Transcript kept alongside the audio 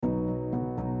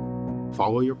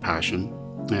follow your passion.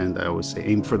 And I always say,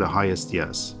 aim for the highest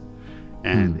yes.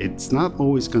 And it's not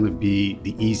always going to be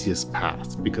the easiest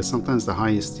path, because sometimes the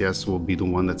highest yes will be the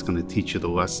one that's going to teach you the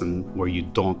lesson where you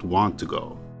don't want to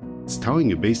go. It's telling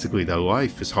you basically that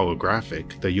life is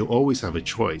holographic, that you always have a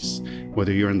choice.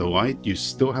 Whether you're in the light, you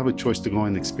still have a choice to go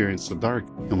and experience the dark.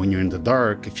 And when you're in the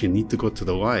dark, if you need to go to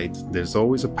the light, there's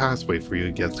always a pathway for you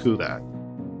to get through that.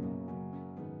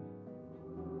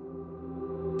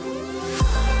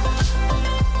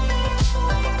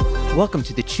 Welcome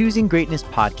to the Choosing Greatness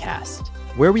podcast,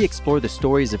 where we explore the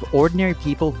stories of ordinary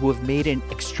people who have made an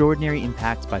extraordinary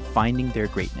impact by finding their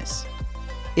greatness.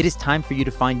 It is time for you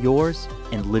to find yours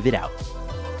and live it out.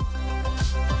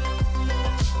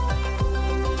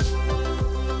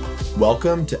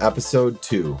 Welcome to episode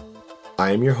 2.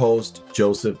 I am your host,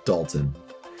 Joseph Dalton.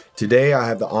 Today I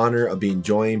have the honor of being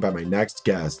joined by my next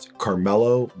guest,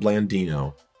 Carmelo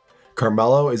Blandino.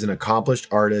 Carmelo is an accomplished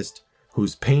artist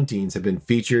whose paintings have been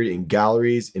featured in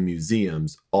galleries and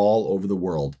museums all over the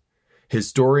world. His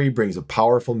story brings a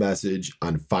powerful message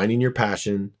on finding your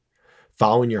passion,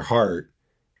 following your heart,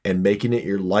 and making it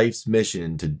your life's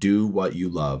mission to do what you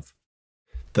love.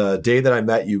 The day that I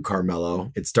met you,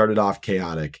 Carmelo, it started off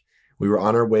chaotic. We were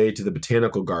on our way to the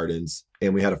botanical gardens,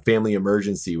 and we had a family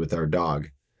emergency with our dog.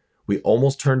 We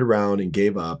almost turned around and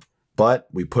gave up, but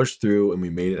we pushed through and we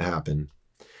made it happen.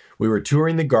 We were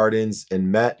touring the gardens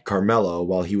and met Carmelo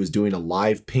while he was doing a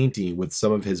live painting with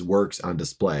some of his works on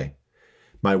display.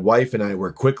 My wife and I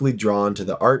were quickly drawn to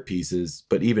the art pieces,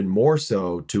 but even more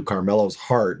so to Carmelo's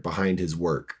heart behind his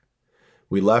work.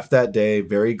 We left that day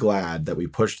very glad that we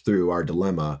pushed through our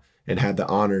dilemma and had the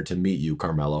honor to meet you,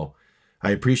 Carmelo.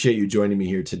 I appreciate you joining me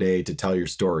here today to tell your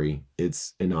story.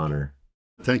 It's an honor.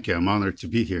 Thank you. I'm honored to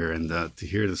be here and to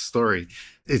hear the story.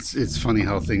 It's funny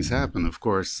how things happen. Of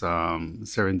course,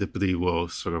 serendipity will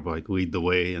sort of like lead the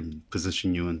way and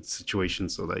position you in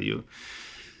situations so that you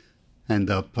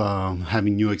end up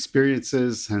having new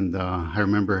experiences. And I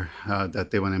remember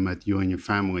that day when I met you and your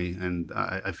family, and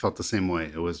I felt the same way.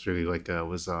 It was really like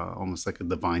almost like a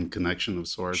divine connection of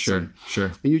sorts. Sure.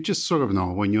 And you just sort of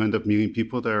know when you end up meeting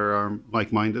people that are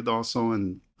like-minded also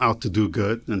and out to do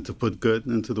good and to put good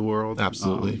into the world.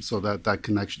 Absolutely. So that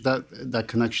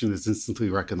connection is instantly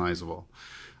recognizable.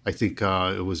 I think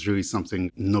it was really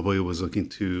something nobody was looking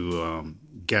to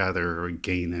gather or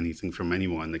gain anything from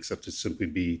anyone except to simply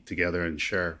be together and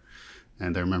share.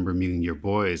 And I remember meeting your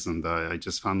boys, and I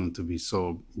just found them to be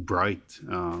so bright,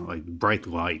 like bright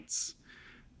lights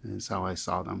is how I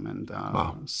saw them. And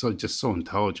Wow. so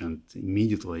intelligent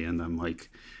immediately. And I'm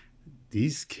like,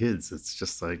 these kids, it's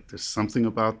just like there's something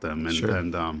about them. And, Sure.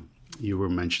 and you were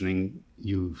mentioning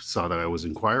you saw that I was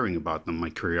inquiring about them. My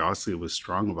curiosity was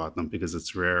strong about them because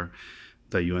it's rare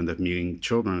that you end up meeting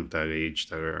children of that age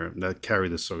that carry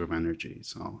this sort of energy.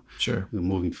 So Sure.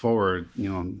 moving forward,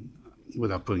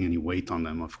 without putting any weight on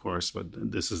them, of course, but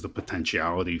this is the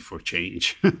potentiality for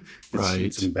change. Right.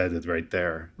 It's embedded right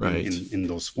there, Right. in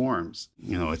those forms.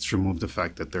 It's removed the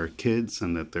fact that they're kids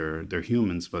and that they're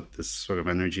humans, but this sort of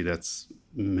energy that's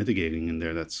mitigating in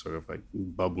there, that's sort of like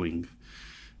bubbling,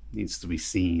 needs to be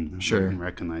seen, Sure. and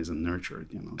recognized and nurtured.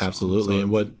 Absolutely.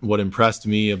 So, and what impressed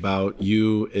me about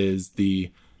you is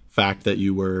the fact that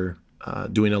you were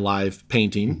doing a live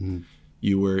painting. Mm-hmm.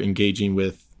 You were engaging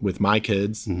with my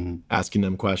kids, Mm-hmm. asking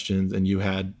them questions, and you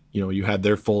had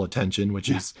their full attention, which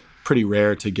is pretty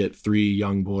rare to get 3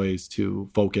 young boys to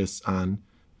focus on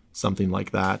something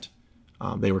like that.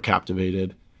 They were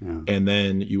captivated. Yeah. And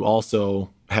then you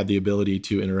also had the ability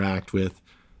to interact with,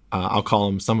 I'll call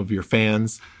them some of your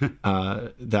fans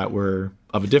that were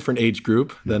of a different age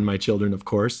group than my children, of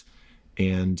course.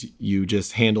 And you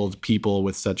just handled people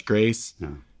with such grace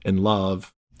and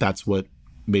love. That's what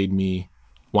made me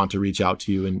want to reach out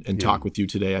to you and talk with you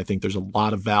today. I think there's a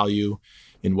lot of value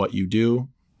in what you do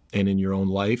and in your own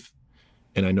life.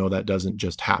 And I know that doesn't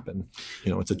just happen.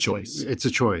 It's a choice. It's a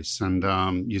choice.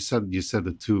 And you said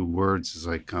the 2 words is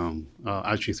like,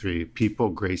 actually 3, people,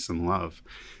 grace, and love.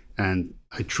 And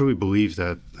I truly believe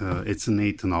that it's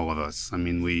innate in all of us. I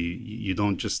mean,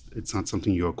 it's not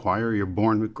something you acquire. You're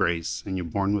born with grace and you're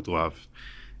born with love.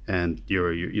 And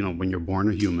you're when you're born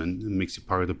a human, it makes you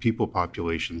part of the people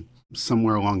population.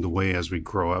 Somewhere along the way, as we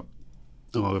grow up,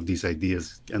 a lot of these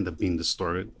ideas end up being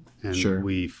distorted, and Sure.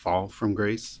 we fall from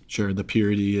grace. Sure, the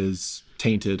purity is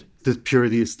tainted. The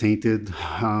purity is tainted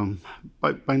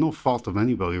by no fault of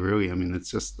anybody, really. I mean,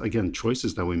 it's just, again,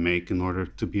 choices that we make in order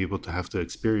to be able to have to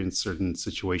experience certain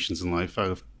situations in life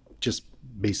out of just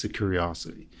basic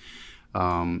curiosity.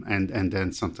 And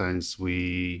then sometimes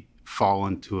we fall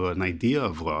into an idea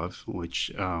of love,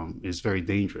 which is very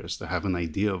dangerous, to have an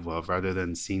idea of love rather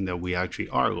than seeing that we actually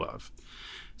are love.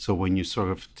 So when you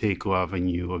sort of take love and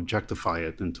you objectify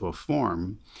it into a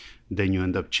form, then you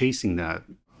end up chasing that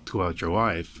throughout your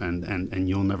life, and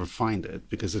you'll never find it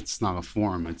because it's not a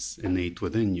form, it's innate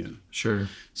within you. Sure.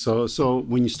 So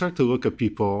when you start to look at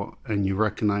people and you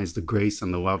recognize the grace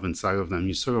and the love inside of them,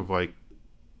 you sort of like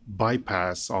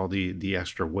bypass all the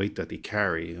extra weight that they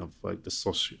carry of like the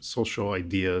social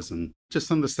ideas, and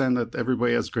just understand that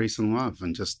everybody has grace and love,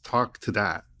 and just talk to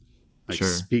that, like Sure.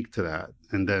 speak to that.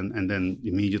 And then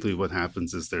immediately what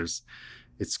happens is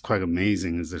it's quite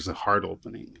amazing, is there's a heart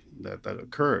opening that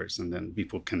occurs, and then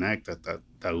people connect at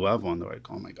that level, and they're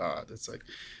like, oh my God, it's like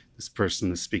this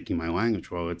person is speaking my language.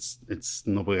 Well, it's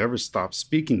nobody ever stops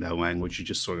speaking that language. You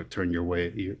just sort of turn your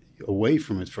way away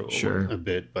from it for a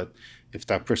bit. But if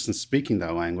that person's speaking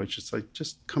that language, it's like,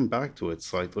 just come back to it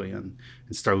slightly and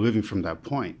start living from that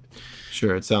point.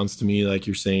 Sure. It sounds to me like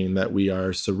you're saying that we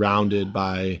are surrounded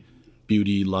by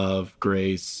beauty, love,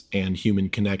 grace, and human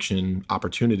connection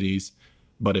opportunities.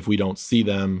 But if we don't see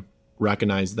them,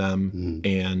 recognize them,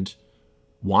 and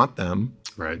want them,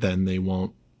 right, then they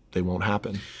won't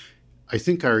happen. I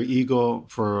think our ego,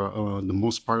 for the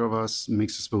most part of us,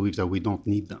 makes us believe that we don't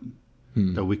need them,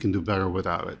 that we can do better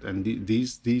without it. And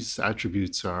these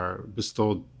attributes are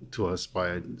bestowed to us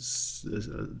by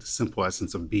the simple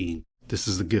essence of being. This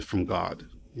is a gift from God.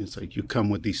 It's like you come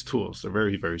with these tools. They're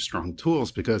very, very strong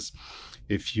tools, because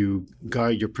if you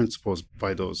guide your principles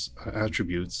by those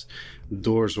attributes,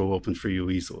 doors will open for you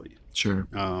easily. Sure.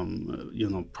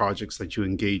 Projects that you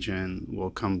engage in will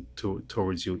come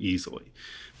towards you easily.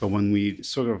 But when we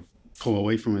sort of pull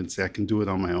away from it and say, I can do it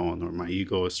on my own, or my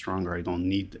ego is stronger, I don't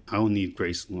need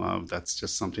grace and love, that's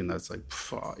just something that's like,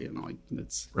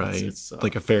 it's right. It's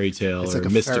like a fairy tale, it's or like a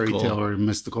mystical. fairy tale or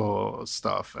mystical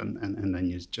stuff, and then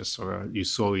you just sort of, you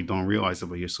slowly don't realize it,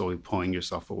 but you're slowly pulling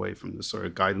yourself away from the sort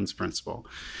of guidance principle.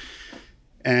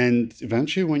 And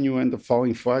eventually, when you end up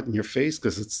falling flat in your face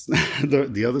because it's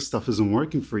the other stuff isn't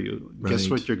working for you, right,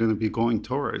 guess what you're going to be going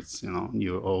towards?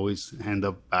 You always end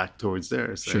up back towards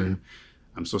there. Saying, sure.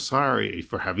 I'm so sorry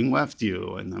for having left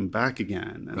you, and I'm back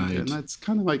again. Right. And that's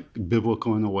kind of like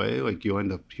biblical in a way. Like you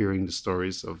end up hearing the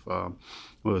stories of,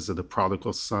 the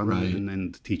prodigal son, right,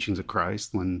 and the teachings of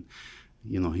Christ when,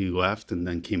 he left and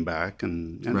then came back,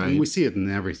 and right, we see it in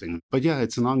everything. But yeah,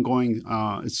 it's an ongoing,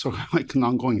 it's sort of like an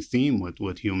ongoing theme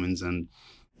with humans. And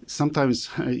sometimes,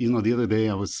 the other day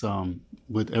I was,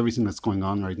 with everything that's going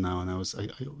on right now, and I was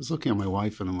looking at my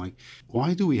wife, and I'm like,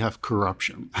 why do we have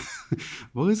corruption?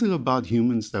 What is it about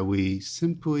humans that we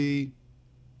simply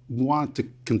want to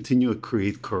continue to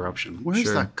create corruption? Where is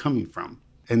sure. that coming from?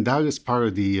 And that is part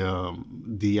of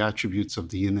the attributes of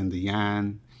the yin and the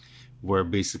yang, where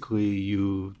basically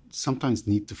you sometimes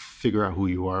need to figure out who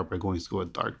you are by going through a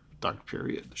dark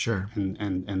period. Sure. And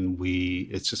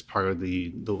it's just part of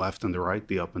the left and the right,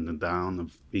 the up and the down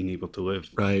of being able to live.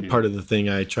 Right. Part of the thing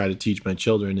I try to teach my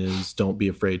children is don't be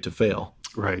afraid to fail.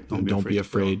 Right. Don't be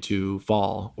afraid to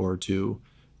fall, or to,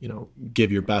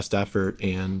 give your best effort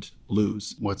and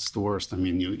lose. What's the worst? I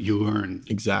mean, you learn.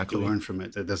 Exactly. You learn from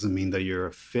it. That doesn't mean that you're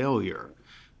a failure.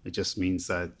 It just means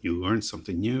that you learn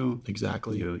something new.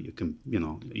 Exactly. You can,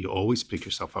 you always pick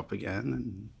yourself up again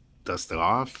and dust it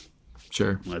off.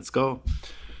 Sure. Let's go.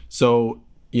 So,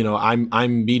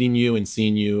 I'm meeting you and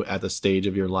seeing you at the stage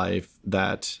of your life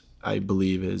that I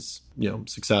believe is,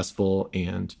 successful,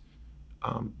 and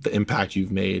the impact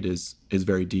you've made is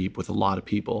very deep with a lot of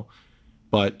people.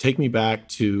 But take me back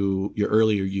to your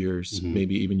earlier years,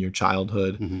 maybe even your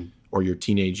childhood or your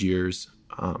teenage years.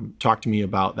 Talk to me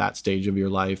about that stage of your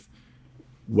life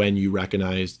when you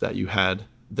recognized that you had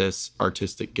this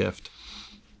artistic gift.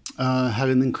 Had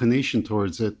an inclination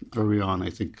towards it early on. I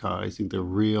think the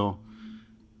real.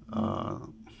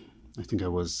 I think I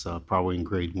was probably in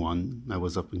grade 1. I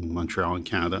was up in Montreal, in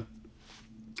Canada,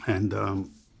 and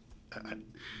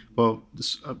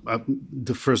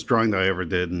the first drawing that I ever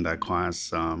did in that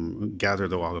class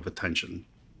gathered a lot of attention.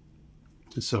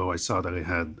 So I saw that I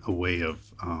had a way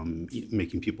of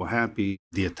making people happy.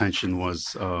 The attention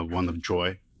was one of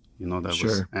joy,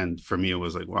 Sure. and for me it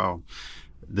was like, wow,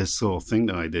 this little thing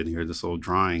that I did here, this little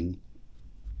drawing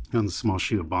on a small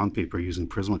sheet of bond paper using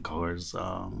Prismacolors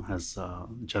has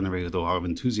generated a lot of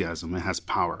enthusiasm. It has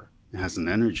power. It has an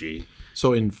energy.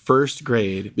 So in first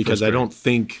grade, because I don't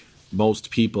think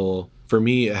most people, for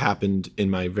me, it happened in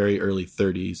my very early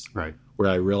 30s, right, where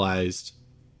I realized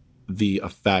the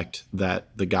effect that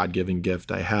the God-given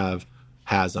gift I have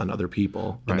has on other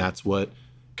people. Right. And that's what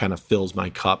kind of fills my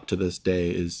cup to this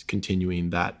day, is continuing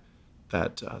that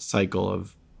cycle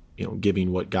of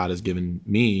giving what God has given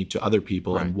me to other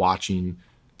people Right. and watching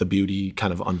the beauty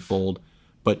kind of unfold.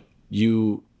 But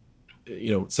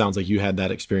it sounds like you had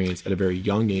that experience at a very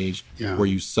young age where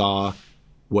you saw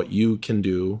what you can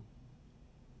do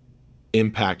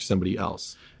impact somebody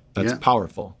else. That's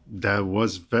powerful. That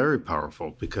was very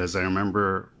powerful, because I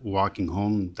remember walking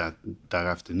home that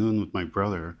afternoon with my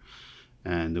brother,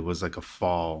 and it was like a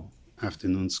fall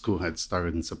afternoon. School had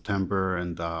started in September,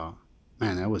 and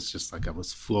man, I was just like, I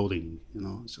was floating,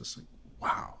 it's just like,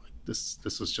 wow,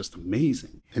 this was just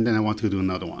amazing. And then I wanted to do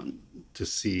another one to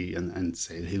see and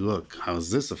say, hey, look, how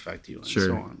does this affect you? And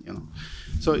so on,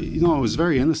 So, it was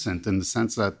very innocent in the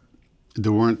sense that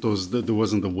there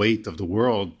wasn't the weight of the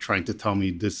world trying to tell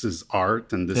me this is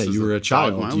art and this is. You were a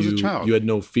child. I was a child. You had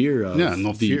no fear of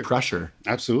the fear. pressure.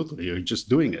 Absolutely. You're just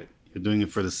doing it. You're doing it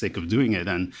for the sake of doing it,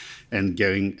 and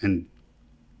getting and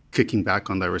kicking back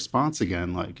on that response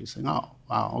again, like you're saying, oh,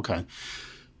 wow, okay.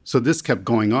 So this kept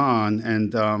going on,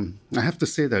 and I have to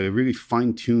say that it really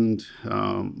fine-tuned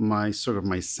my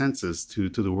senses to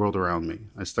the world around me.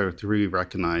 I started to really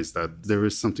recognize that there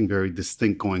is something very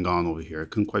distinct going on over here. I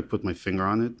couldn't quite put my finger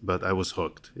on it, but I was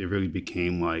hooked. It really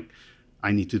became like,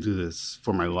 I need to do this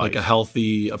for my life. Like a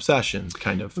healthy obsession,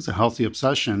 kind of. It was a healthy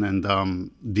obsession,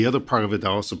 and the other part of it that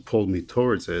also pulled me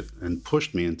towards it and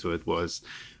pushed me into it was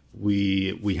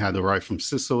we had arrived from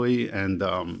Sicily, and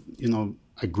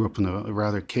I grew up in a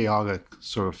rather chaotic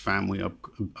sort of family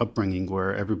upbringing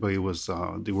where everybody was,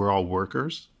 they were all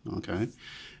workers, okay?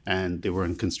 And they were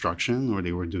in construction, or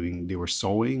they were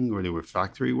sewing, or they were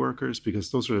factory workers,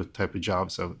 because those are the type of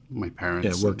jobs that my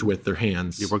parents worked with their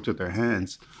hands. They worked with their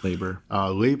hands. Labor.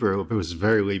 It was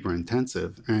very labor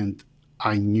intensive. And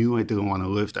I knew I didn't want to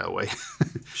live that way.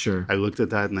 Sure. I looked at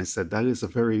that and I said, that is a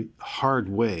very hard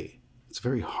way. It's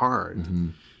very hard. Mm-hmm.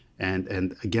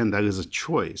 And again, that is a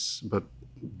choice. But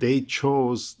they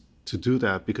chose to do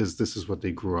that because this is what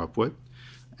they grew up with.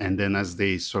 And then as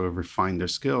they sort of refined their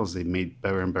skills, they made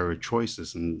better and better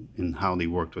choices in how they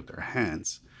worked with their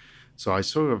hands. So I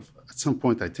sort of, at some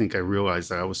point, I think I realized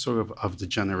that I was sort of the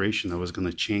generation that was going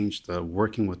to change the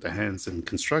working with the hands in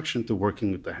construction to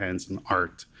working with the hands in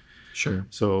art. Sure.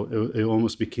 So it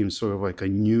almost became sort of like a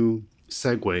new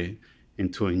segue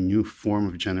into a new form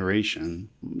of generation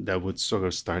that would sort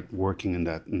of start working in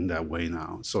that way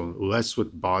now. So less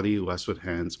with body, less with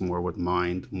hands, more with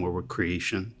mind, more with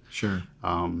creation. Sure.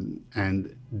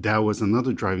 And that was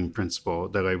another driving principle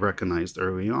that I recognized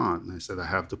early on. I said, I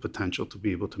have the potential to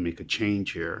be able to make a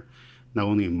change here, not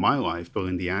only in my life, but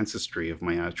in the ancestry of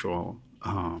my actual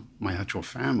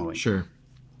family. Sure.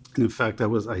 And in fact,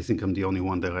 I think I'm the only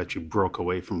one that actually broke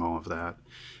away from all of that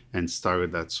and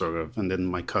started that sort of, and then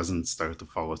my cousins started to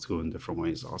follow through in different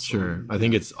ways also. Sure. I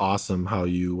think it's awesome how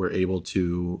you were able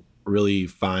to really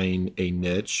find a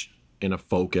niche and a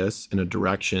focus and a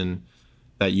direction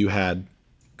that you had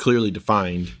clearly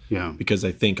defined. Yeah. Because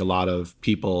I think a lot of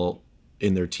people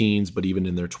in their teens, but even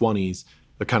in their 20s,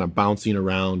 they're kind of bouncing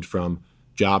around from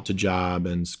job to job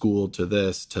and school to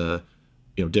this to,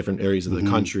 different areas of the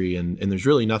country. And there's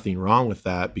really nothing wrong with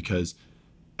that because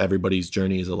everybody's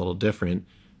journey is a little different.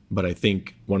 But I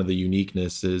think one of the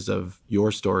uniquenesses of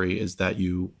your story is that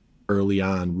you early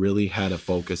on really had a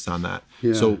focus on that.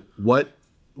 Yeah. So what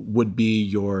would be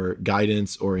your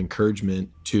guidance or encouragement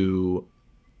to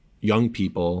young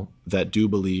people that do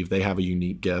believe they have a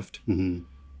unique gift,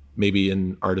 maybe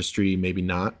in artistry, maybe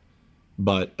not,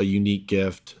 but a unique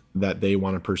gift that they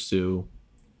want to pursue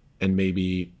and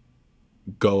maybe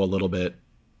go a little bit,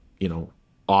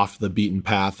 off the beaten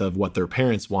path of what their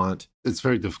parents want? It's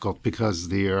very difficult because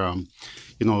they're, a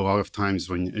lot of times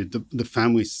when the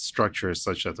family structure is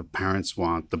such that the parents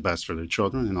want the best for their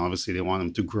children, and obviously they want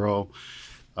them to grow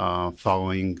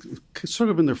following sort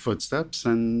of in their footsteps,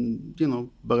 and,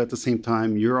 but at the same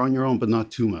time, you're on your own, but not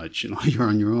too much, you're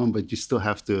on your own, but you still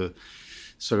have to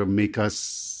sort of make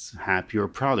us happy or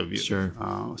proud of you. Sure.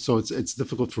 So it's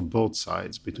difficult for both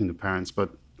sides between the parents,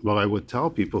 but what I would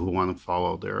tell people who want to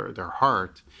follow their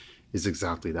heart is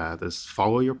exactly that, is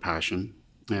follow your passion.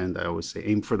 And I always say,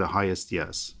 aim for the highest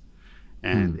yes.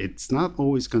 And it's not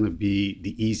always going to be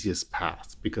the easiest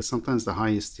path, because sometimes the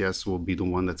highest yes will be the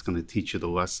one that's going to teach you the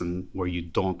lesson where you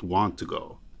don't want to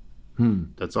go.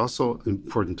 That's also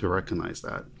important to recognize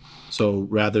that. So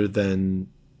rather than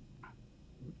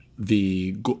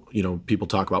people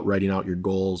talk about writing out your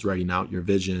goals, writing out your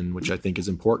vision, which I think is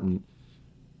important,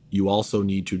 you also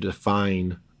need to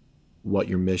define what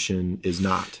your mission is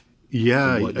not.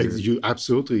 Yeah, you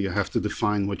absolutely. You have to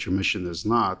define what your mission is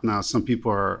not. Now, some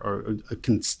people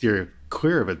can steer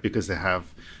clear of it because they have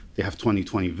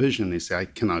 20/20 vision. They say, I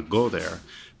cannot go there.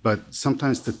 But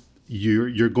sometimes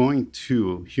you're going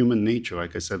to human nature.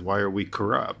 Like I said, why are we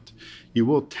corrupt? You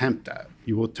will tempt that.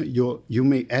 You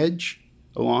may edge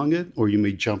along it, or you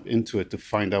may jump into it to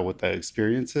find out what that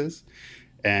experience is.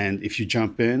 And if you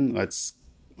jump in, let's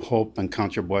hope and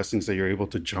count your blessings that you're able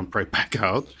to jump right back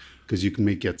out, because you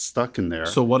may get stuck in there.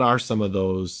 So what are some of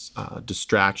those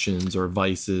distractions or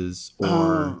vices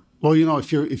or... Well,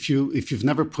 if you've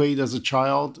never played as a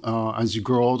child, as you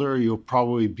grow older, you'll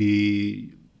probably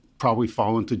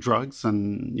fall into drugs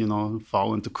and,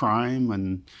 fall into crime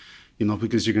and,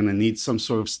 because you're going to need some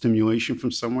sort of stimulation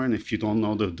from somewhere. And if you don't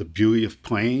know the beauty of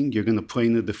playing, you're going to play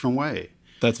in a different way.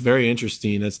 That's very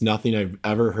interesting. That's nothing I've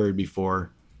ever heard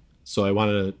before. So I want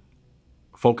to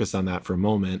focus on that for a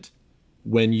moment.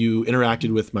 When you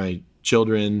interacted with my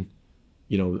children,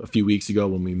 a few weeks ago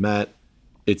when we met,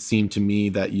 it seemed to me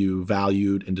that you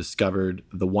valued and discovered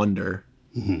the wonder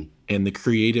and the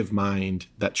creative mind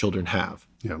that children have.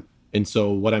 Yeah. And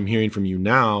so what I'm hearing from you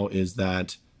now is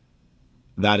that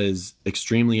is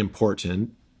extremely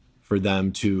important for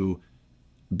them to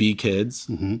be kids,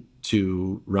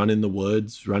 to run in the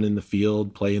woods, run in the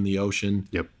field, play in the ocean,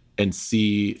 and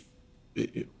see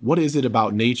what is it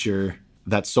about nature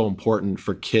that's so important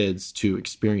for kids to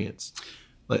experience.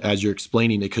 As you're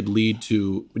explaining, it could lead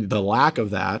to the lack of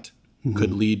that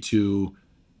could lead to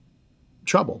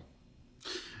trouble.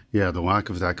 Yeah, the lack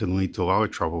of that can lead to a lot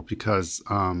of trouble because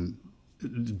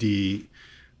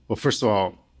first of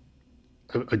all,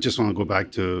 I just want to go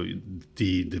back to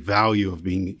the value of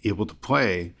being able to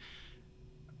play.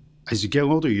 As you get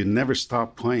older, you never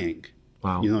stop playing.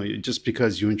 Wow. Just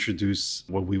because you introduce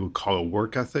what we would call a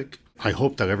work ethic, I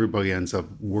hope that everybody ends up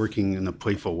working in a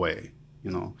playful way.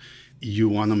 You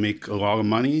want to make a lot of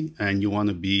money and you want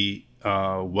to be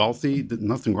wealthy.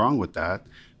 Nothing wrong with that,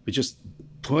 but just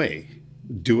play,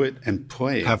 do it and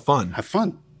play. Have fun.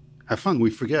 We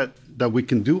forget that we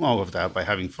can do all of that by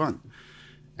having fun.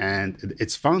 And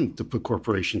it's fun to put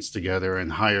corporations together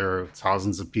and hire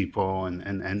thousands of people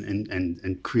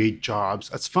and create jobs.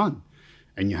 That's fun.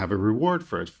 And you have a reward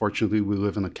for it. Fortunately, we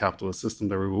live in a capitalist system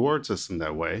that rewards us in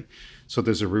that way. So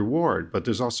there's a reward, but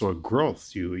there's also a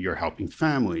growth. You're helping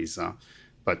families.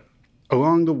 But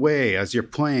along the way, as you're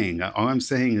playing, all I'm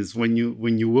saying is when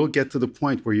you will get to the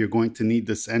point where you're going to need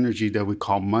this energy that we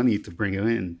call money to bring it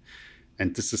in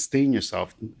and to sustain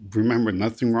yourself, remember,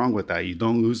 nothing wrong with that. You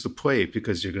don't lose the play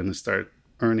because you're going to start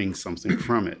earning something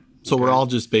from it. So we're all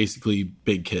just basically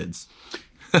big kids.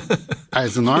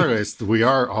 As an artist, we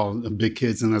are all big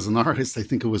kids. And as an artist, I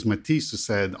think it was Matisse who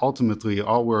said, ultimately,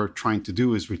 all we're trying to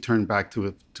do is return back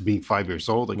to being 5 years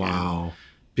old again. Wow.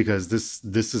 Because this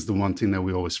is the one thing that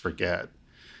we always forget.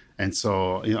 And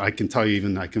so, I can tell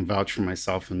you, I can vouch for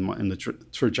myself in the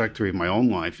trajectory of my own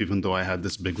life, even though I had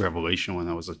this big revelation when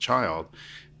I was a child.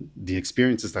 The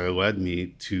experiences that led me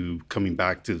to coming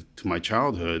back to my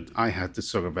childhood, I had to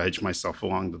sort of edge myself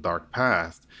along the dark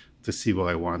path to see what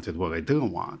I wanted, what I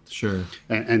didn't want. Sure.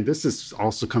 And this is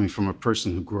also coming from a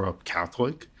person who grew up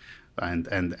Catholic.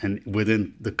 And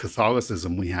within the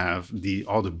Catholicism, we have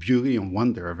all the beauty and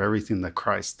wonder of everything that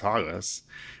Christ taught us,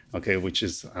 which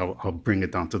is, I'll bring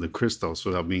it down to the Christos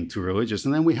without being too religious.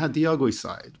 And then we had the ugly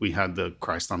side. We had the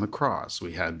Christ on the cross.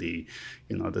 We had the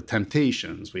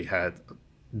temptations. We had,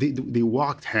 they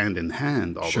walked hand in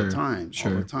hand all the time.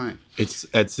 Sure. All the time. It's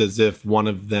as if one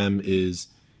of them is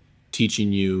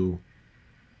teaching you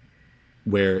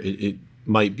where it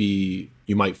might be,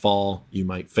 you might fall, you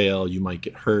might fail, you might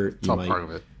get hurt. It's all part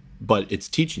of it. But it's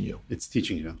teaching you. It's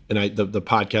teaching you. And the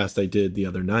podcast I did the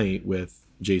other night with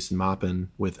Jason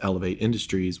Maupin with Elevate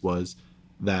Industries was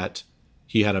that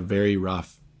he had a very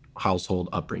rough household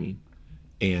upbringing.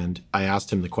 And I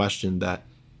asked him the question that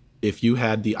if you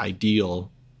had the ideal,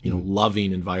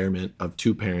 loving environment of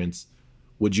two parents,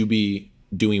 would you be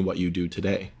doing what you do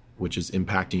today, which is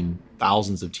impacting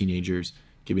thousands of teenagers,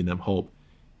 giving them hope?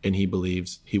 And he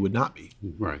believes he would not be.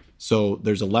 Right. So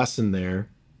there's a lesson there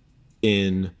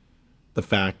in the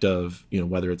fact of,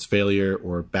 whether it's failure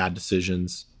or bad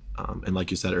decisions. And like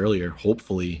you said earlier,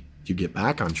 hopefully you get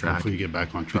back on track. Hopefully you get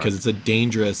back on track. Because it's a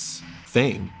dangerous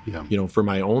thing. Yeah. For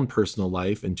my own personal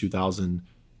life in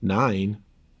 2009,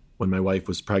 when my wife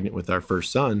was pregnant with our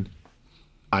first son,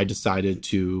 I decided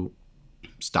to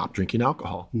stop drinking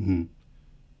alcohol. Mm-hmm.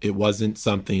 It wasn't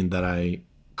something that I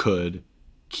could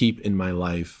keep in my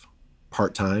life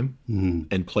part-time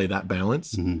and play that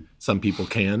balance. Mm-hmm. Some people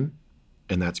can,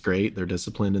 and that's great. They're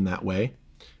disciplined in that way.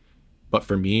 But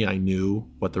for me, I knew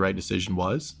what the right decision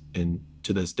was. And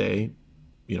to this day,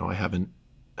 I haven't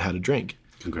had a drink.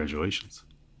 Congratulations.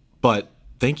 But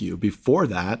thank you. Before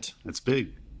that, that's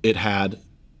big. It had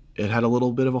a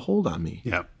little bit of a hold on me.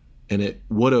 Yeah. And it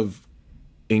would have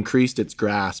increased its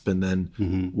grasp, and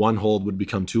then one hold would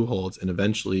become two holds, and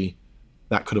eventually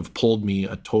that could have pulled me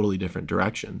a totally different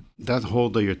direction. That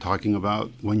hold that you're talking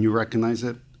about, when you recognize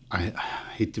it, I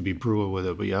hate to be brutal with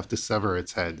it, but you have to sever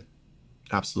its head.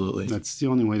 Absolutely. That's the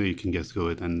only way that you can get through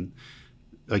it. And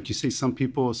like you say, some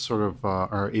people sort of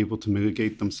are able to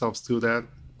mitigate themselves through that.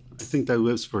 I think that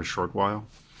lives for a short while.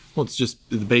 Well, it's just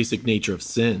the basic nature of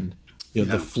sin.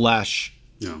 The flesh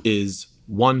is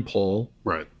one pull,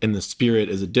 right, and the spirit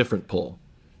is a different pull.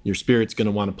 Your spirit's going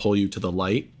to want to pull you to the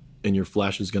light, and your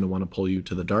flesh is going to want to pull you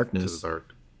to the darkness. To the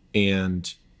dark.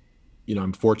 And,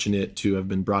 I'm fortunate to have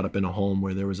been brought up in a home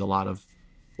where there was a lot of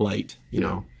light,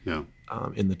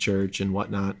 in the church and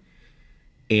whatnot.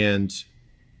 And,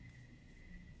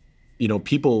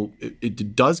 people,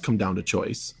 it does come down to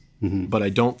choice, but I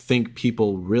don't think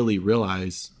people really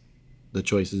realize the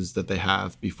choices that they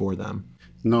have before them.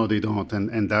 No, they don't.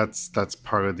 And that's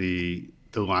part of the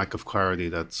lack of clarity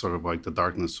that sort of like the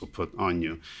darkness will put on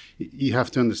you. You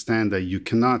have to understand that you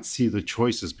cannot see the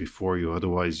choices before you.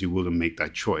 Otherwise, you wouldn't make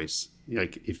that choice.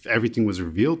 Like if everything was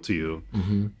revealed to you,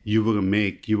 you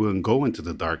wouldn't go into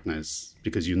the darkness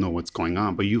because you know what's going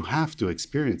on, but you have to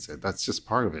experience it. That's just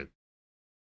part of it.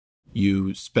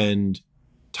 You spend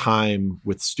time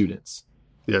with students.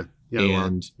 Yeah.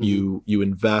 And you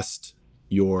invest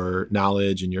your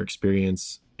knowledge and your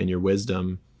experience and your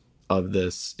wisdom of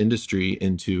this industry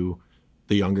into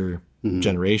the younger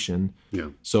generation. Yeah.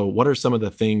 So what are some of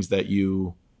the things that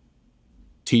you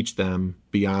teach them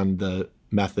beyond the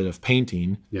method of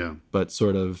painting, but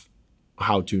sort of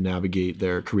how to navigate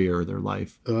their career or their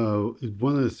life?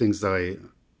 One of the things that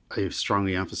I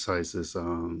strongly emphasize is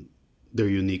their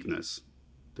uniqueness,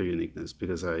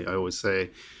 because I always say,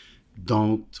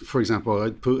 for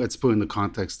example, let's put in the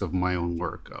context of my own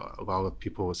work. A lot of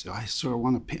people will say, I sort of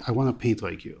want to paint. I want to paint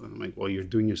like you. And I'm like, well, you're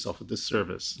doing yourself a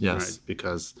disservice, right?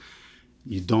 Because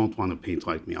you don't want to paint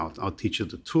like me. I'll teach you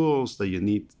the tools that you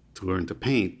need to learn to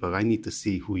paint, but I need to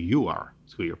see who you are,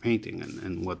 who you're painting,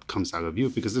 and what comes out of you,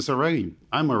 because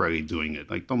I'm already doing it.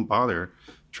 Like, don't bother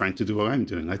trying to do what I'm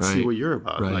doing. Let's see what you're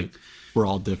about. Right. Like, we're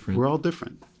all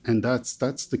different. And that's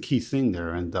the key thing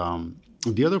there. And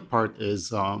the other part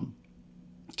is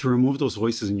to remove those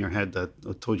voices in your head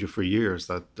that told you for years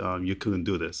that you couldn't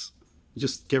do this.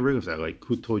 Just get rid of that. Like,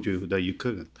 who told you that you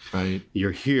couldn't? Right.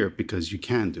 You're here because you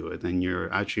can do it, and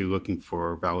you're actually looking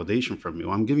for validation from me.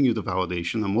 Well, I'm giving you the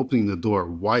validation. I'm opening the door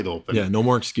wide open. Yeah, no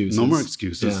more excuses. No more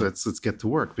excuses. Yeah. Let's get to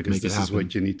work, because this is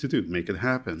what you need to do. Make it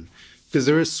happen. Because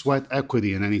there is sweat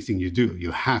equity in anything you do.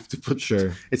 You have to put.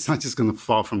 Sure. It's not just going to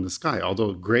fall from the sky.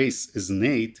 Although grace is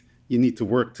innate, you need to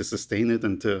work to sustain it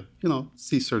and to,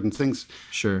 see certain things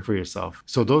for yourself.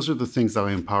 So those are the things that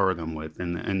I empower them with.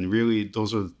 And really,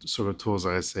 those are the sort of tools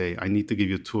that I say, I need to give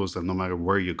you tools that no matter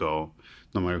where you go,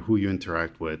 no matter who you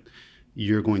interact with,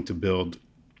 you're going to build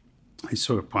a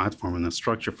sort of platform and a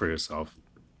structure for yourself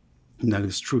that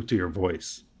is true to your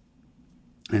voice.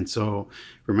 And so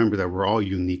remember that we're all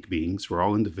unique beings. We're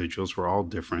all individuals. We're all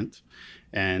different.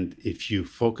 And if you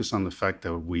focus on the fact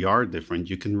that we are different,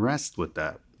 you can rest with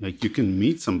that. Like, you can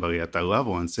meet somebody at that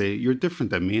level and say, you're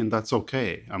different than me, and that's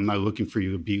okay. I'm not looking for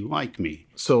you to be like me.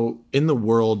 So in the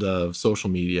world of social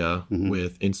media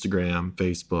with Instagram,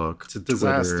 Facebook, it's a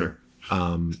disaster.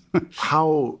 Twitter,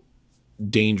 how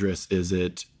dangerous is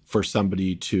it for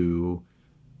somebody to,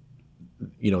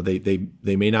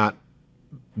 they may not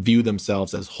view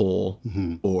themselves as whole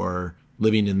or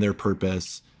living in their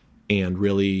purpose and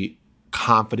really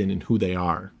confident in who they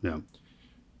are? Yeah.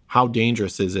 How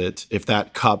dangerous is it if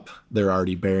that cup they're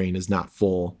already bearing is not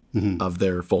full of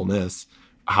their fullness?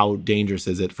 How dangerous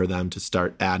is it for them to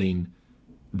start adding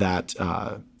that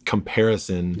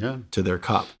comparison to their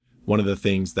cup? One of the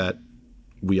things that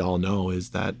we all know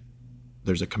is that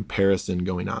there's a comparison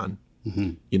going on.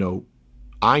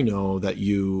 I know that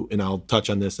you, and I'll touch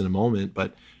on this in a moment,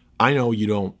 but I know you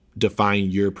don't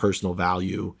define your personal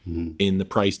value in the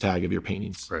price tag of your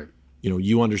paintings. Right.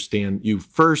 You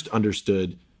first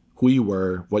understood who you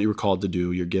were, what you were called to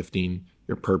do, your gifting,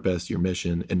 your purpose, your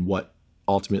mission, and what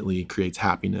ultimately creates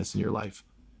happiness in your life.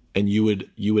 And you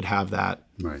would have that.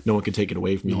 Right. No one can take it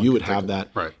away from you. You would have that.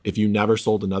 Right. If you never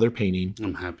sold another painting,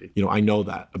 I'm happy. I know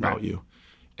that about you.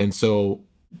 And so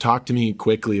talk to me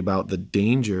quickly about the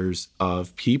dangers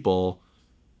of people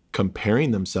comparing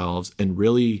themselves and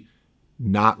really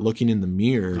not looking in the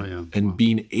mirror and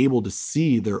being able to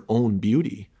see their own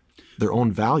beauty, their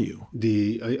own value.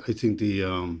 I think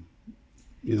the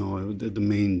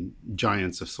main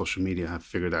giants of social media have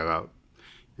figured that out,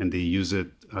 and they use it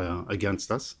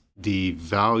against us. The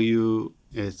value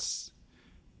is,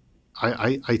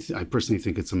 I personally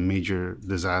think it's a major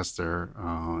disaster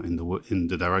in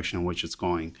the direction in which it's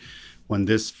going. When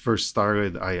this first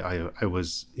started, I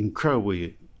was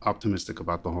incredibly optimistic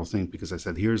about the whole thing because I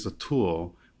said, here's a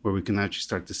tool where we can actually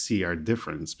start to see our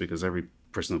difference, because every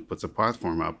person who puts a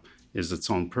platform up is its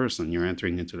own person. You're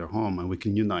entering into their home, and we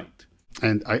can unite.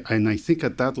 And I think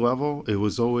at that level, it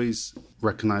was always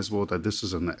recognizable that this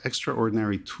is an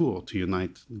extraordinary tool to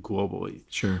unite globally.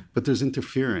 Sure. But there's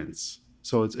interference.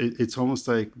 So it's almost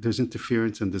like there's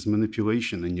interference and there's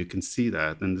manipulation, and you can see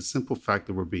that. And the simple fact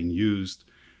that we're being used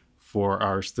for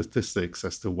our statistics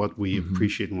as to what we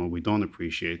appreciate and what we don't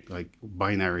appreciate, like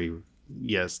binary,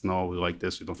 yes, no, we like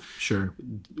this, we don't. Sure.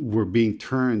 We're being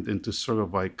turned into sort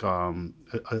of like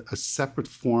a separate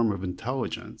form of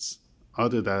intelligence,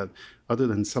 other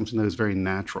than something that is very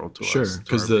natural to us. Sure,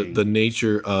 because the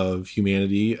nature of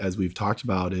humanity, as we've talked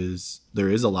about, is there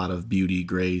is a lot of beauty,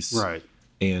 grace, right,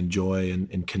 and joy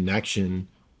and connection.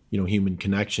 Human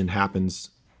connection happens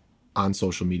on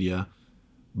social media,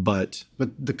 but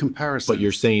the comparison. But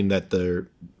you're saying that they're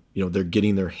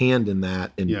getting their hand in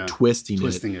that and twisting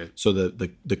it. So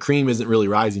the cream isn't really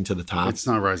rising to the top. It's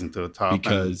not rising to the top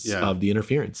because of the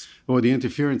interference. Well, the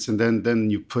interference, and then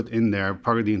you put in there,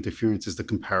 part of the interference is the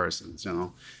comparisons,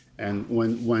 And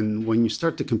when you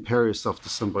start to compare yourself to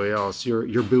somebody else,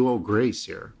 you're below grace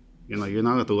here. You're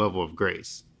not at the level of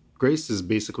grace. Grace is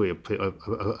basically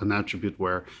an attribute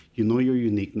where your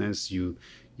uniqueness, you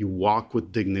walk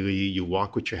with dignity, you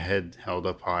walk with your head held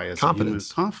up high as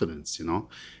confidence,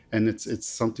 and it's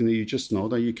something that you just know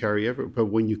that you carry everywhere. But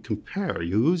when you compare,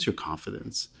 you lose your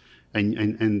confidence,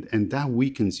 and that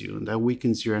weakens you, and that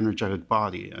weakens your energetic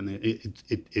body, and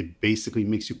it basically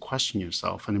makes you question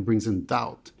yourself, and it brings in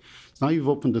doubt. So now you've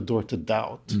opened the door to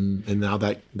doubt, and now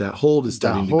that hold is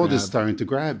starting to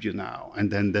grab you now, and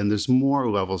then there's more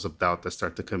levels of doubt that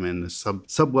start to come in, the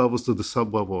sub levels to the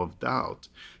sub level of doubt.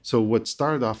 So what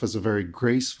started off as a very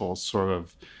graceful sort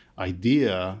of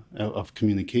idea of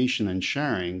communication and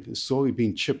sharing is slowly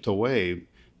being chipped away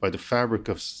by the fabric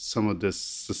of some of this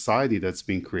society that's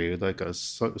being created, like a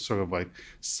sort of like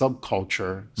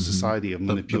subculture society of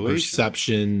manipulation. The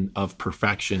perception of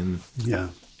perfection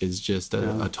is just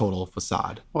a total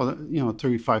facade. Well,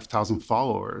 35,000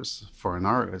 followers for an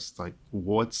artist, like,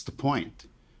 what's the point?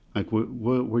 Like,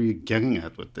 what are you getting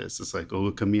at with this? It's like, oh,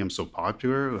 look at me, I'm so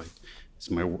popular. Like,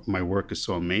 my work is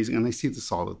so amazing. And I see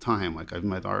this all the time. Like, I've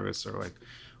met artists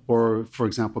or for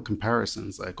example,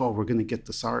 comparisons like, oh, we're going to get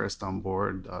this artist on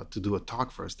board to do a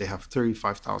talk for us. They have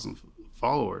 35,000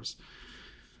 followers.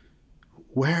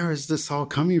 Where is this all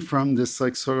coming from? This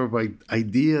like sort of like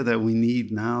idea that we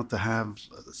need now to have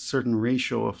a certain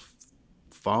ratio of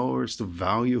followers to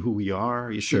value who we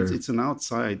are. You see, it's an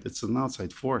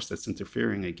outside force that's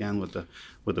interfering again with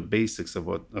the basics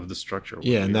of the structure.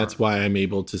 Yeah, and that's why I'm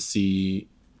able to see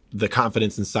the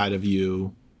confidence inside of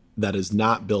you that is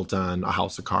not built on a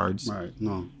house of cards. Right.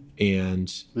 No.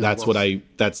 And that's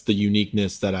that's the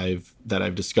uniqueness that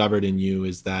I've discovered in you,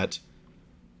 is that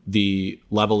the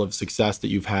level of success that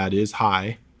you've had is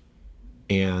high,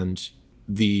 and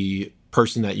the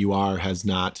person that you are has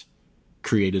not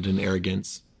created an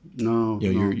arrogance. No.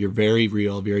 You're very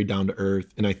real, very down to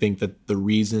earth. And I think that the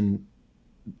reason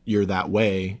you're that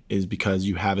way is because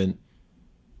you haven't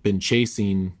been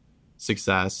chasing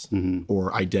success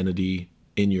or identity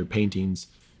in your paintings.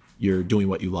 You're doing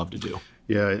what you love to do.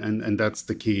 Yeah, and that's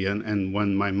the key. And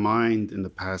when my mind in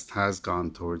the past has gone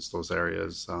towards those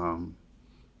areas,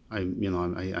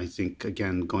 I think,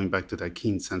 again, going back to that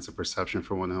keen sense of perception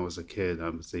from when I was a kid, I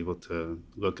was able to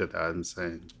look at that and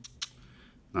say,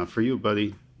 not for you,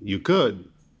 buddy. You could.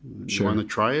 You want to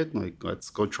try it? Like, let's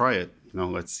go try it.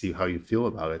 Let's see how you feel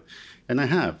about it. And I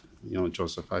have.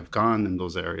 Joseph, I've gone in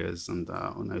those areas, and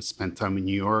when I spent time in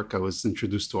New York, I was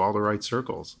introduced to all the right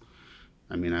circles.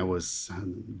 I mean, I was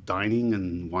dining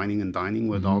and wining and dining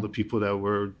with all the people that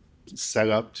were set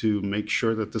up to make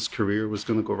sure that this career was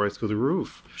going to go right through the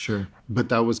roof. Sure. But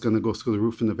that was going to go through the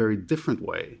roof in a very different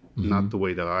way, not the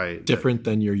way that Different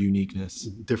than your uniqueness.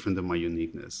 Different than my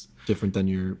uniqueness. Different than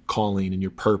your calling and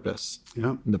your purpose.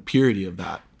 Yeah. And the purity of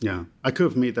that. Yeah. I could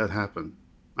have made that happen.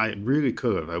 I really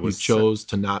could have. You chose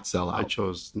to not sell out. I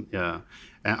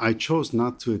chose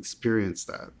not to experience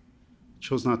that.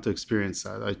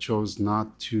 I chose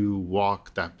not to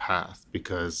walk that path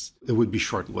because it would be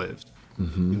short-lived.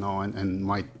 And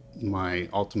my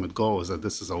ultimate goal is that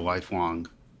this is a lifelong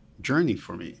journey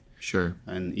for me. Sure.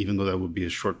 And even though that would be a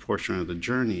short portion of the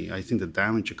journey, I think the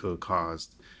damage it could have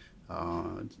caused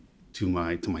to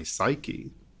my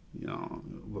psyche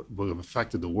will have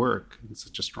affected the work in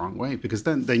such a strong way, because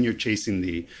then you're chasing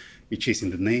the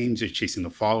names, you're chasing the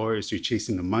followers, you're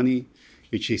chasing the money,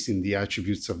 you're chasing the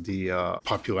attributes of the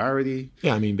popularity.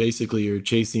 Yeah, I mean, basically, you're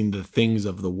chasing the things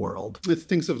of the world. The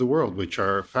things of the world, which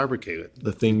are fabricated.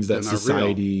 The things that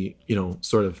society,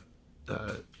 sort of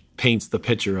paints the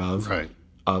picture of. Right.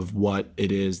 Of what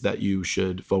it is that you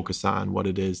should focus on, what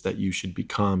it is that you should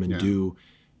become and do.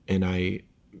 And I,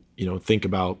 think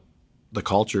about the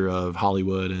culture of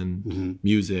Hollywood and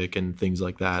music and things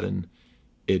like that. And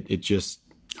it just...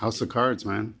 House of Cards,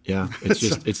 man. Yeah. It's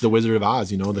just, it's the Wizard of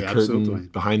Oz, the curtain, absolutely.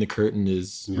 Behind the curtain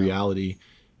is reality.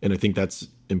 And I think that's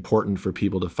important for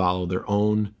people to follow their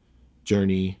own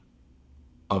journey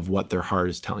of what their heart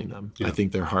is telling them. Yeah. I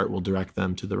think their heart will direct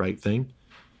them to the right thing.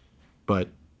 But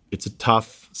it's a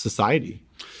tough society.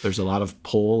 There's a lot of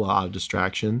pull, a lot of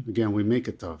distraction. Again, we make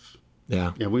it tough.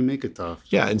 Yeah. Yeah, we make it tough.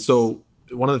 Yeah, and so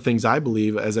one of the things I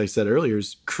believe, as I said earlier,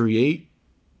 is create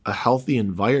a healthy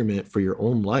environment for your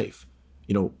own life.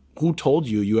 Who told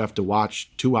you have to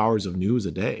watch 2 hours of news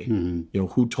a day? Mm-hmm.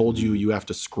 Who told you have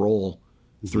to scroll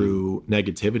through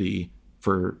negativity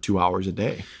for 2 hours a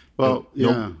day? Well,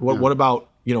 What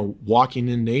about, walking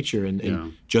in nature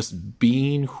and just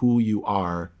being who you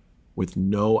are with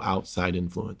no outside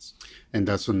influence? And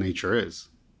that's what nature is.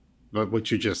 But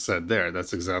what you just said there,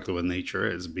 that's exactly what nature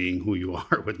is, being who you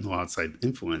are with no outside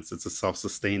influence. It's a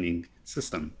self-sustaining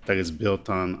system that is built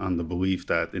on the belief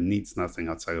that it needs nothing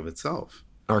outside of itself.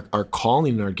 Our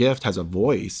calling and our gift has a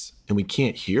voice, and we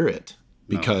can't hear it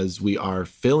because we are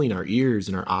filling our ears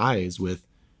and our eyes with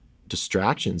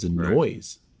distractions and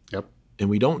noise. Yep. And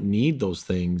we don't need those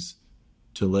things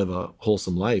to live a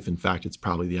wholesome life. In fact, it's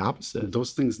probably the opposite.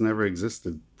 Those things never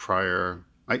existed prior.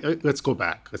 Let's go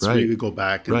back. Let's really go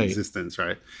back in existence,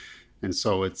 right? And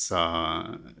so it's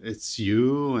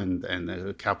you and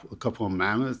a couple of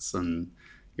mammoths, and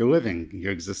you're living,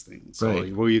 you're existing. So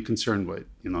what are you concerned with?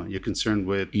 You're concerned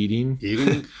with eating,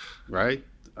 right?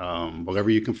 Whatever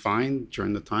you can find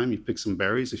during the time. You pick some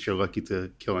berries. If you're lucky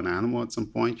to kill an animal at some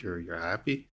point, you're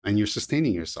happy, and you're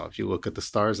sustaining yourself. You look at the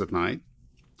stars at night,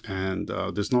 and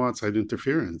there's no outside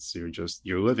interference.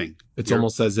 You're living. It's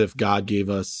almost as if God gave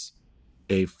us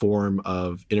a form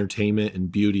of entertainment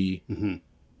and beauty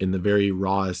in the very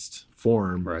rawest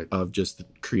form of just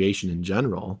creation in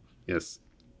general. Yes.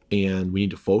 And we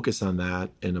need to focus on that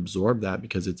and absorb that,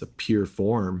 because it's a pure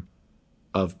form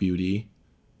of beauty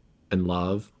and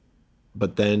love.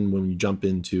 But then when you jump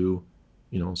into,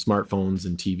 smartphones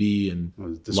and TV and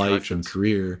life and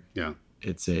career,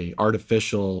 it's a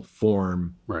artificial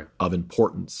form of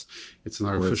importance. It's an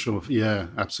artificial,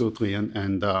 absolutely.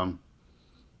 And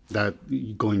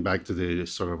that, going back to the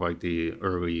sort of like the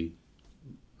early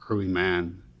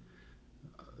man,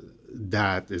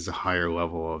 that is a higher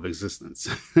level of existence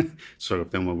sort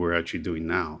of than what we're actually doing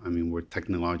now. I mean, we're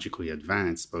technologically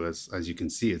advanced, but as you can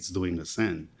see, it's doing us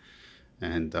in.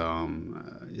 And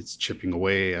it's chipping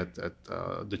away at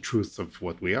the truth of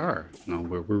what we are.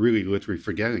 We're really literally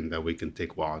forgetting that we can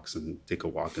take walks and take a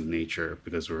walk in nature,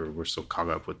 because we're so caught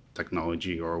up with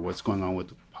technology or what's going on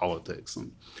with politics,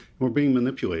 and we're being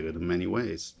manipulated in many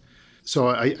ways. So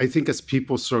I think as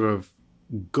people sort of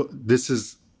this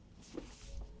is,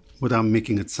 without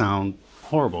making it sound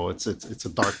horrible, it's a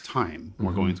dark time.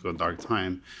 We're going through a dark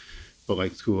time. But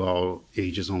like through all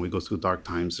ages, when we go through dark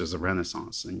times, there's a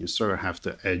renaissance, and you sort of have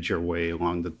to edge your way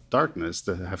along the darkness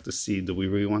to have to see, do we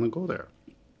really want to go there?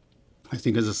 I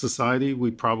think as a society,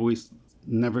 we probably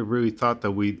never really thought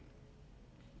that we'd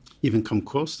even come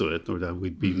close to it, or that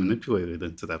we'd be manipulated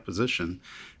into that position.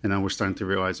 And now we're starting to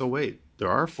realize, oh, wait, there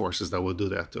are forces that will do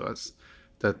that to us,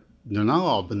 that they're not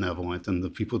all benevolent, and the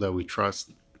people that we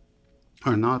trust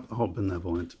are not all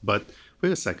benevolent. But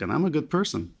wait a second, I'm a good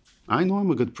person. I know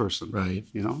I'm a good person. Right.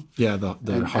 Yeah,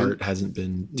 the heart hasn't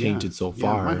been tainted so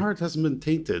far. Yeah, my heart hasn't been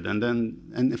tainted.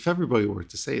 And if everybody were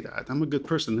to say that, I'm a good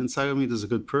person, inside of me there's a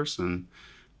good person,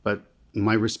 but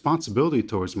my responsibility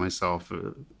towards myself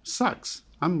sucks.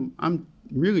 I'm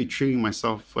really treating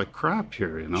myself like crap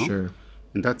here, Sure.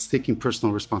 And that's taking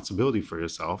personal responsibility for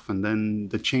yourself, and then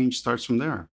the change starts from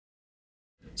there.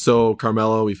 So,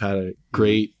 Carmelo, we've had a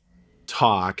great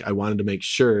talk. I wanted to make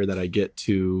sure that I get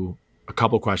to a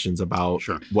couple questions about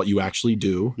what you actually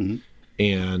do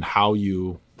and how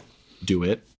you do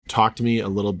it. Talk to me a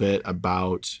little bit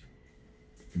about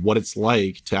what it's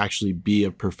like to actually be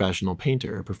a professional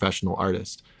painter, a professional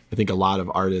artist. I think a lot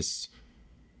of artists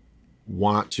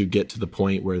want to get to the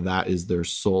point where that is their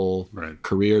sole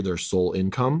career, their sole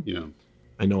income. Yeah.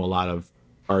 I know a lot of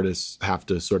artists have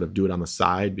to sort of do it on the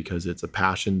side because it's a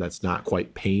passion that's not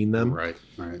quite paying them. Right.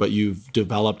 But you've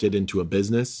developed it into a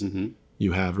business.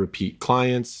 You have repeat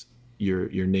clients.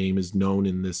 Your name is known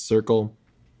in this circle.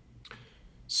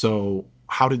 So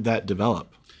how did that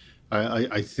develop?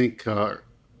 I think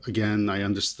again, I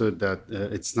understood that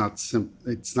it's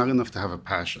not enough to have a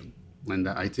passion, and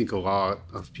I think a lot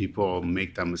of people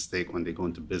make that mistake when they go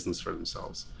into business for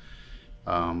themselves.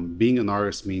 Being an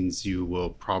artist means you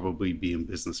will probably be in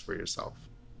business for yourself.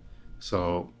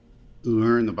 So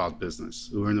learn about business,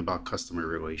 learn about customer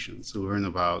relations, learn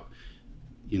about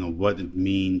what it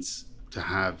means to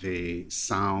have a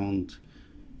sound,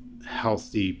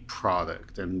 healthy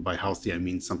product. And by healthy, I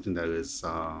mean something that is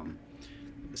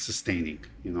sustaining,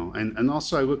 and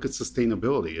also I look at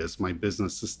sustainability. Is my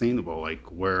business sustainable? Like,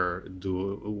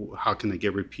 how can I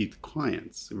get repeat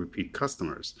clients, repeat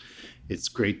customers? It's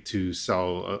great to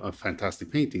sell a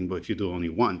fantastic painting, but if you do it only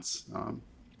once,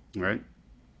 right?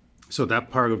 So that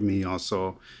part of me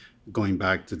also, going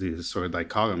back to the sort of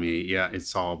dichotomy, yeah,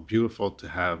 it's all beautiful to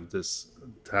have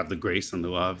the grace and the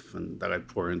love and that I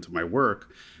pour into my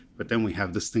work. But then we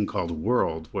have this thing called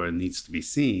world where it needs to be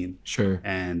seen. Sure.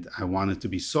 And I want it to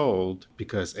be sold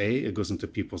because A, it goes into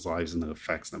people's lives and it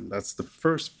affects them. That's the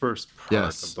first part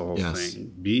of the whole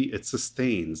thing. B, it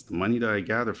sustains. The money that I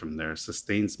gather from there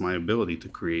sustains my ability to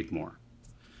create more.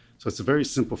 So it's a very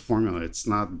simple formula. It's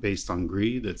not based on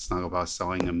greed. It's not about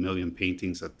selling 1 million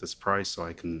paintings at this price so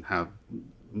I can have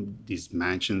these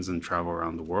mansions and travel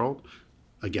around the world.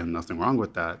 Again, nothing wrong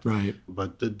with that. Right.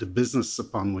 But the business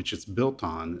upon which it's built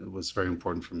on was very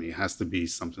important for me. It has to be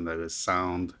something that is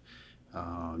sound,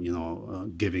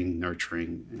 giving,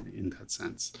 nurturing in that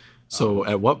sense. So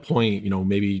at what point,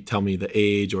 maybe tell me the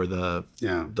age or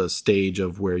the stage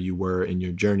of where you were in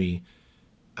your journey.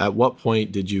 At what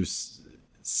point did you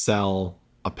sell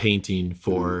a painting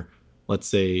for, let's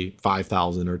say,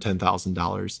 $5,000 or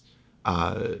 $10,000?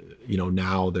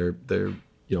 Now they're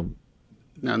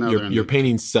your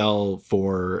paintings sell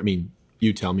for, I mean,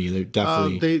 you tell me, they're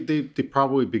definitely... They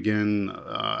probably begin,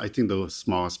 I think the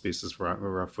smallest pieces were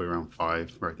roughly around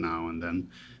 5 right now, and then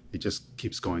it just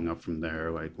keeps going up from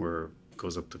there, like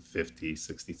goes up to 50,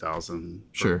 60,000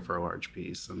 for a large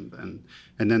piece. And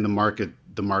then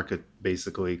the market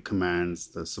basically commands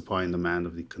the supply and demand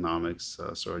of the economics,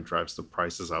 sort of drives the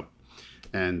prices up.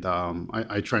 And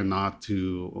I try not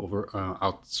to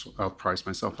outprice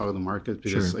myself out of the market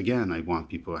because, again, I want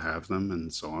people to have them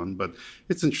and so on. But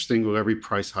it's interesting, with every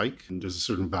price hike, and there's a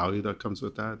certain value that comes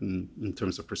with that in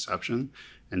terms of perception.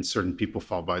 And certain people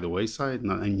fall by the wayside,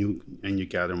 and you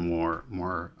gather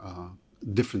more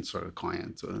different sort of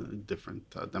clients, different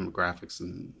demographics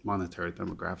and monetary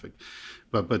demographic.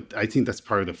 But I think that's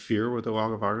part of the fear with a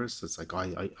lot of artists. It's like,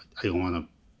 I don't want to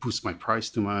boost my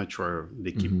price too much, or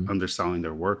they keep underselling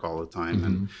their work all the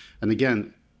time. And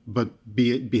again, but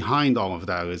behind all of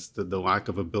that is the lack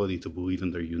of ability to believe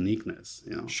in their uniqueness.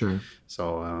 Sure.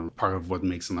 So part of what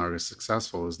makes an artist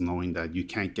successful is knowing that you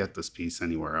can't get this piece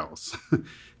anywhere else.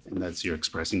 And that's you're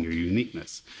expressing your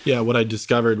uniqueness. Yeah, what I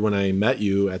discovered when I met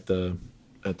you at the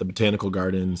Botanical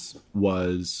Gardens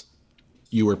was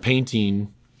you were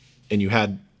painting, and you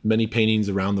had many paintings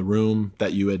around the room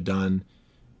that you had done.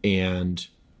 And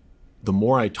the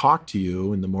more I talked to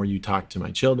you, and the more you talked to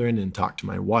my children and talked to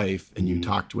my wife, and you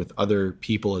talked with other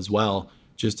people as well,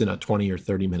 just in a 20 or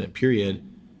 30 minute period,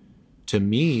 to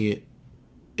me,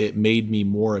 it made me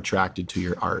more attracted to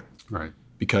your art. Right.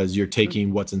 Because you're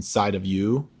taking what's inside of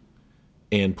you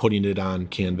and putting it on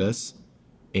canvas,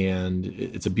 and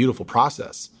it's a beautiful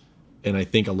process. And I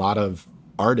think a lot of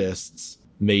artists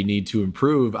may need to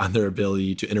improve on their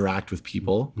ability to interact with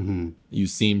people. You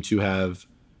seem to have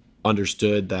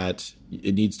understood that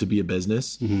it needs to be a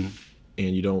business, and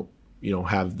you don't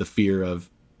have the fear of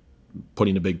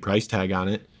putting a big price tag on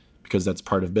it, because that's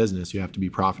part of business. You have to be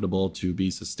profitable to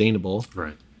be sustainable.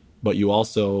 Right. But you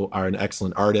also are an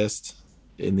excellent artist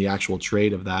in the actual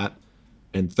trade of that.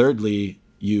 And thirdly,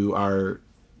 you are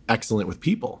excellent with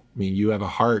people. I mean, you have a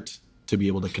heart to be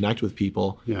able to connect with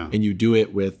people, and you do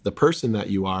it with the person that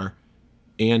you are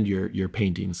and your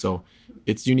painting. So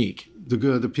it's unique.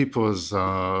 The people is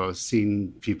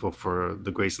seeing people for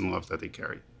the grace and love that they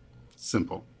carry.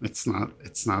 Simple. It's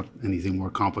not anything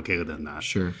more complicated than that.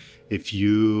 Sure. If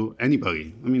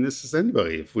anybody, I mean, this is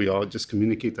anybody. If we all just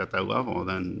communicate at that level,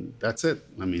 then that's it.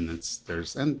 I mean,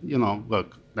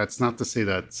 look, that's not to say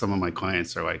that some of my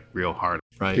clients are like real hard,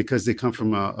 right? Because they come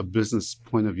from a business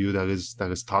point of view that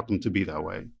has taught them to be that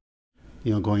way.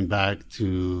 Going back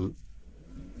to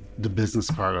the business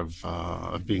part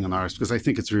of being an artist, because I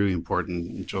think it's really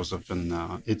important, Joseph,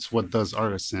 and it's what does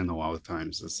artists in a lot of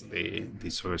times is they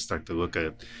sort of start to look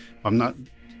at, I'm not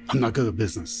I'm not good at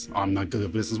business. I'm not good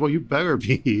at business. Well, you better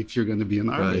be if you're going to be an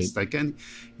artist. Right. Like, and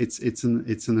it's an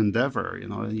endeavor. You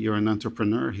know, you're an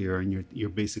entrepreneur here, and you're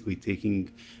basically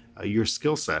taking your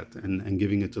skill set and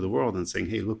giving it to the world and saying,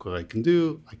 hey, look what I can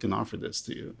do. I can offer this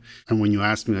to you. And when you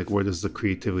ask me, like, where does the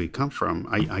creativity come from?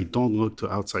 I don't look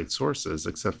to outside sources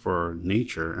except for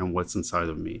nature and what's inside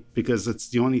of me, because it's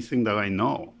the only thing that I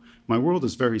know. My world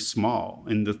is very small,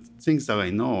 and the things that I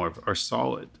know are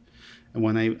solid. And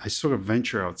when I sort of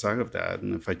venture outside of that,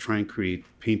 and if I try and create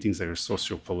paintings that are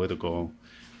socio-political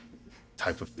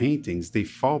type of paintings, they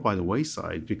fall by the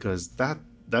wayside, because that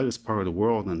is part of the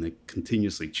world, and it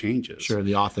continuously changes. Sure,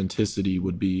 the authenticity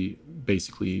would be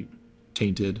basically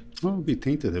tainted. Well, it would be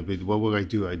tainted a bit. What would I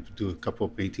do? I'd do a couple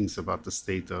of paintings about the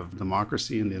state of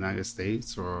democracy in the United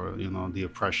States, or the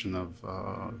oppression of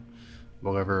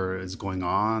whatever is going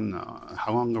on.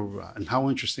 And how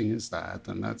interesting is that?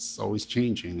 And that's always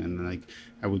changing. And like,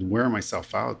 I would wear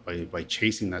myself out by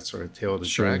chasing that sort of tail of the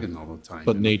dragon all the time.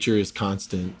 But nature is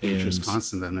constant. Nature is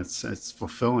constant, and it's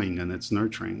fulfilling, and it's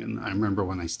nurturing. And I remember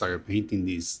when I started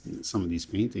painting some of these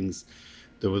paintings,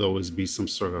 there would always be some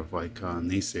sort of like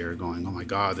naysayer going, "Oh my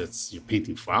God, you're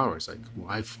painting flowers. Like,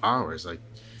 why flowers? Like,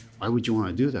 why would you want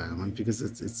to do that?" I'm like, because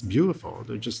it's beautiful.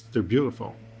 They're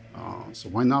beautiful. So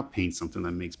why not paint something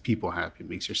that makes people happy,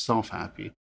 makes yourself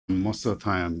happy? Most of the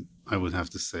time, I would have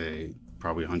to say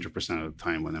probably 100% of the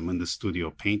time when I'm in the studio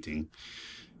painting,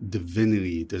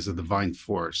 there's a divine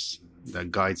force that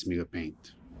guides me to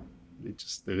paint. It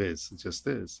just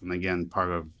is. And again, part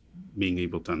of being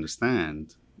able to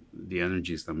understand the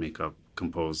energies that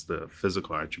compose the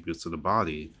physical attributes of the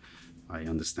body, I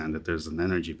understand that there's an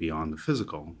energy beyond the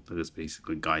physical that is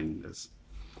basically guiding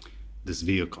this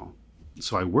vehicle.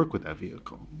 So I work with that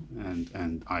vehicle,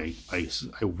 and I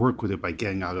work with it by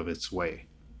getting out of its way.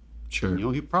 Sure.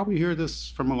 You probably hear this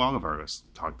from a lot of artists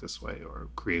talk this way, or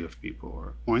creative people,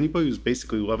 or anybody who's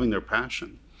basically loving their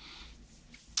passion.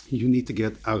 You need to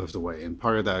get out of the way, and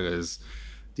part of that is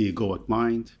the egoic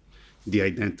mind, the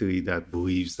identity that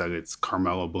believes that it's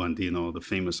Carmelo Blandino, the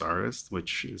famous artist,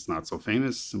 which is not so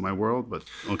famous in my world, but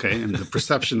okay, and the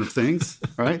perception of things,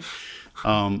 right?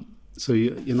 So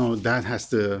that has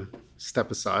to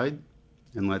step aside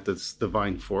and let this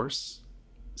divine force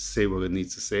say what it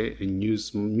needs to say, and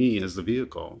use me as the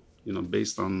vehicle.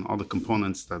 Based on all the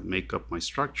components that make up my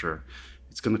structure,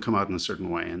 it's going to come out in a certain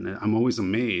way. And I'm always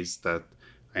amazed that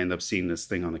I end up seeing this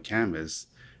thing on the canvas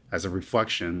as a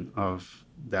reflection of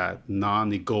that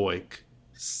non-egoic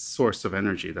source of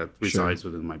energy that resides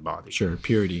within my body. Sure,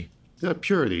 purity. Yeah,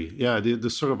 purity. Yeah, the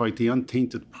sort of like the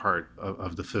untainted part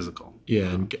of the physical.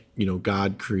 Yeah, and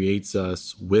God creates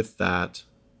us with that,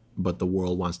 but the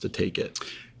world wants to take it.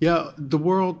 Yeah, the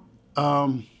world.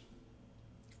 The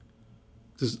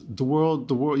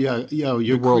world. Yeah.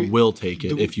 The world will take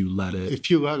it if you let it. If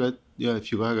you let it. Yeah,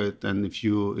 if you let it, and if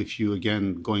you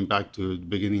again, going back to the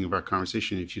beginning of our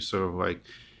conversation, if you sort of like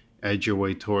edge your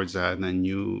way towards that, and then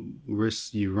you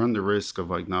run the risk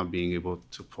of like not being able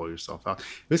to pull yourself out.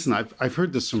 Listen, I've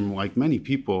heard this from like many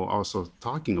people also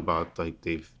talking about like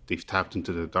they've tapped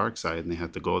into the dark side, and they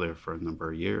had to go there for a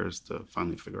number of years to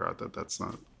finally figure out that that's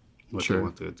not what they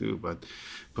wanted to do. But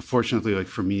fortunately, like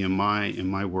for me in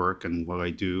my work and what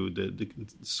I do, the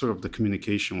sort of the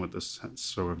communication with this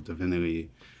sort of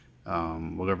divinity,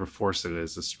 whatever force it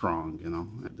is strong.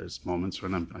 There's moments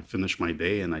when I finish my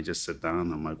day and I just sit down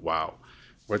and I'm like, wow,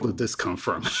 where did this come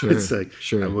from? Sure, It's like,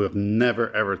 sure. I would have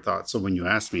never ever thought. So when you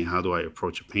ask me how do I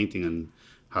approach a painting and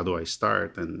how do I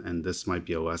start, and this might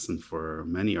be a lesson for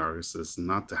many artists, is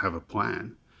not to have a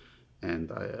plan. And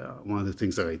one of the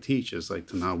things that I teach is like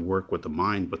to not work with the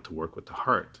mind but to work with the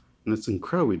heart. And it's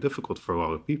incredibly difficult for a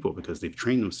lot of people because they've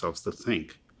trained themselves to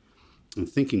think. And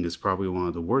thinking is probably one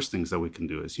of the worst things that we can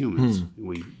do as humans.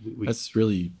 That's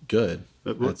really good.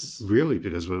 That's really,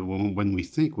 because when we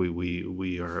think,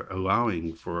 we are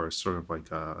allowing for sort of like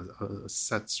a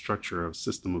set structure of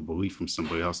system of belief from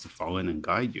somebody else to fall in and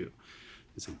guide you.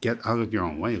 It's like, get out of your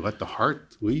own way. Let the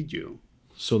heart lead you.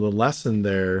 So the lesson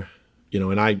there,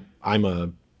 and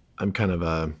I'm kind of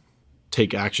a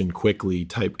take action quickly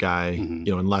type guy.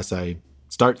 Mm-hmm. Unless I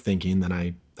start thinking, then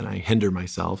I hinder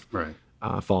myself. Right.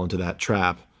 Fall into that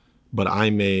trap. But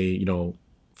I'm a,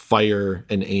 fire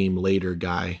and aim later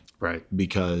guy. Right.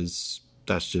 Because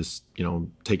that's just,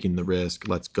 taking the risk.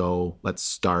 Let's go. Let's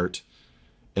start.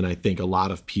 And I think a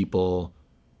lot of people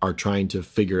are trying to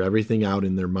figure everything out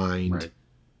in their mind,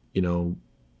 right.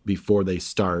 Before they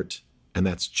start. and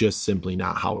that's just simply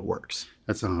not how it works.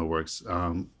 That's not how it works.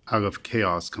 Out of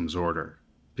chaos comes order,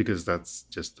 because that's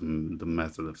just the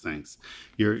method of things.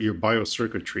 Your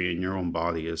biocircuitry in your own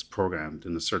body is programmed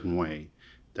in a certain way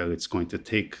that it's going to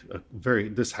take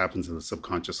this happens at the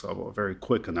subconscious level, a very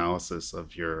quick analysis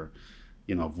of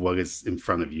of what is in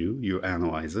front of you. You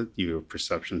analyze it, your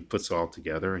perception puts it all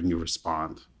together, and you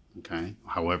respond. Okay.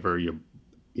 However, your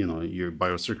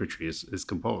biocircuitry is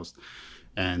composed.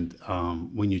 And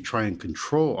when you try and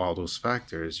control all those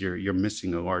factors, you're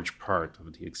missing a large part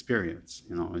of the experience.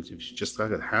 If you just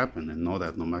let it happen and know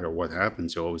that no matter what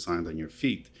happens, you always land on your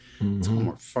feet. Mm-hmm. It's a lot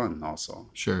more fun also.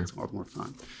 Sure. It's a lot more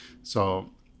fun.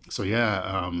 So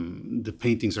yeah, the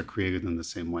paintings are created in the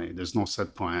same way. There's no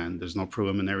set plan. There's no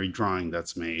preliminary drawing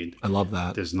that's made. I love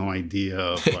that. There's no idea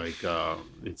of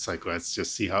it's like, let's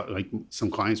just see how, like some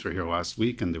clients were here last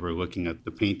week and they were looking at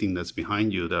the painting that's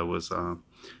behind you that was a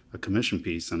commission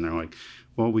piece. And they're like,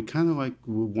 well, we kind of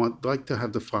like to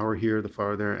have the flower here, the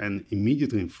flower there. And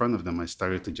immediately in front of them, I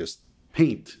started to just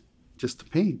paint, just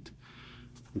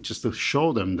to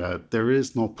show them that there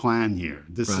is no plan here.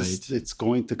 It's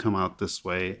going to come out this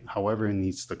way, however it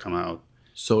needs to come out.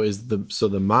 So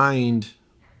the mind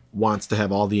wants to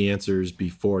have all the answers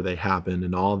before they happen,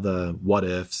 and all the what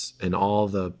ifs and all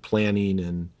the planning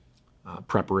and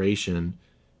preparation,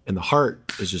 and the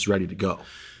heart is just ready to go.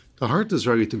 The heart is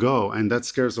ready to go, and that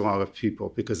scares a lot of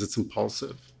people because it's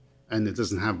impulsive and it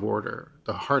doesn't have order.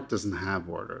 The heart doesn't have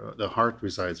order. The heart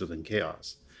resides within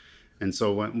chaos. And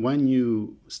so when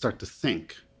you start to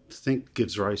think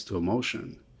gives rise to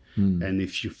emotion. And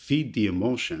if you feed the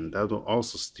emotion, that will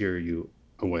also steer you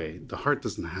away. The heart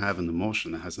doesn't have an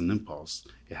emotion. It has an impulse.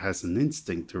 It has an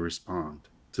instinct to respond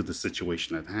to the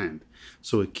situation at hand.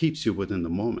 So it keeps you within the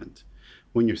moment.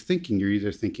 When you're thinking, you're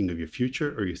either thinking of your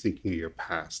future or you're thinking of your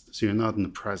past. So you're not in the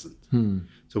present.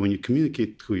 So when you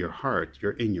communicate through your heart,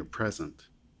 you're in your present.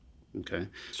 Okay.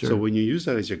 Sure. So when you use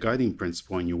that as your guiding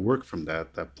principle and you work from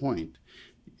that point,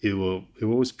 it will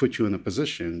always put you in a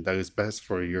position that is best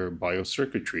for your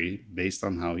biocircuitry based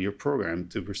on how you're programmed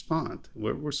to respond.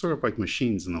 We're sort of like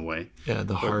machines in a way. Yeah,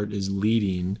 the heart is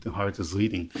leading. The heart is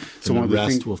leading. So the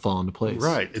rest will fall into place.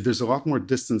 Right. There's a lot more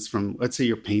distance from, let's say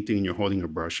you're painting and you're holding a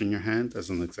brush in your hand as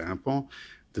an example.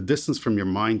 The distance from your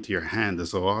mind to your hand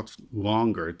is a lot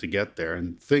longer to get there,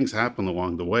 and things happen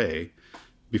along the way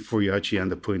before you actually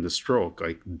end up putting the stroke.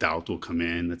 Like doubt will come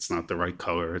in, it's not the right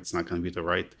color, it's not going to be the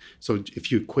right. So if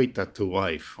you equate that to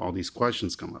life, all these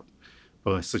questions come up.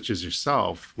 But such as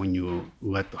yourself, when you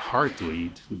let the heart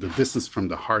lead, the distance from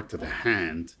the heart to the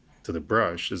hand to the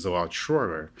brush is a lot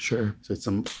shorter. Sure. So it's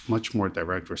a much more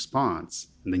direct response.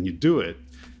 And then you do it,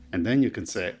 and then you can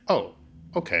say, oh,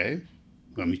 okay,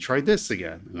 let me try this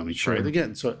again. Let me try it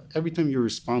again. So every time you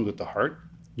respond with the heart,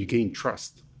 you gain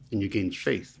trust and you gain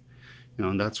faith.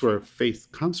 And that's where faith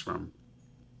comes from.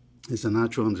 It's a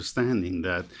natural understanding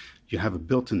that you have a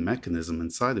built-in mechanism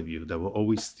inside of you that will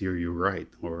always steer you right,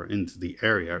 or into the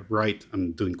area right.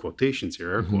 I'm doing quotations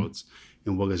here, air quotes,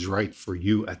 in what is right for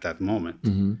you at that moment.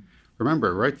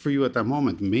 Remember, right for you at that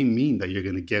moment may mean that you're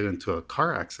going to get into a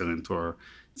car accident or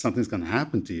something's going to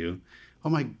happen to you. Oh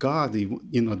my God, they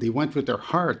went with their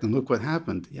heart and look what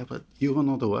happened. Yeah, but you don't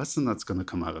know the lesson that's going to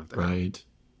come out of that. Right.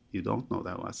 You don't know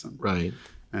that lesson. Right.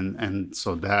 And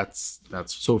so that's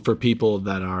so for people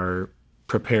that are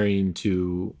preparing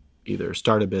to either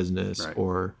start a business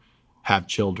or have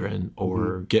children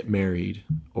or get married,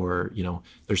 or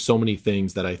there's so many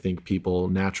things that I think people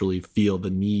naturally feel the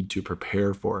need to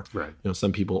prepare for. Right.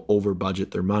 Some people over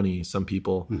budget their money. Some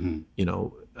people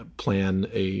plan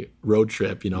a road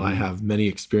trip. I have many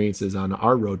experiences on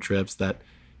our road trips that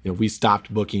we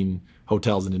stopped booking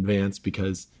hotels in advance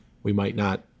because we might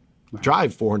not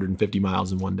drive 450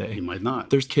 miles in one day. You might not.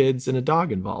 There's kids and a dog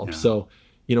involved. Yeah. So,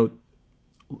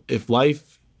 if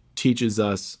life teaches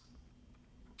us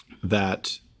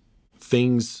that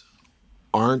things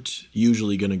aren't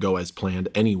usually going to go as planned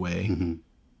anyway,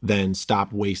 then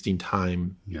stop wasting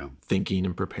time thinking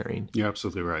and preparing. You're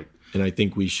absolutely right. And I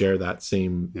think we share that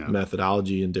same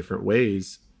methodology in different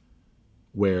ways,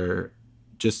 where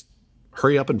just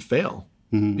hurry up and fail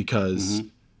because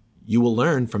you will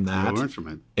learn from that. You'll learn from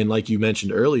it. And like you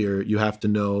mentioned earlier, you have to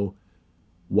know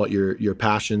what your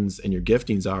passions and your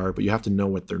giftings are, but you have to know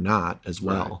what they're not as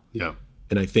well. Right. Yeah.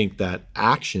 And I think that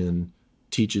action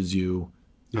teaches you,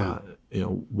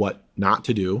 what not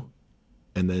to do,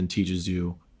 and then teaches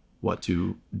you what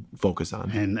to focus on.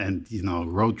 And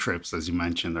road trips, as you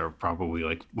mentioned, are probably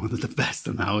like one of the best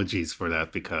analogies for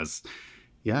that, because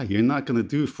you're not going to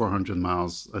do 400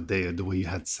 miles a day the way you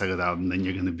had set it out. And then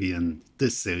you're going to be in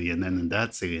this city and then in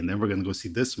that city. And then we're going to go see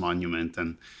this monument.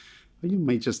 And You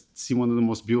may just see one of the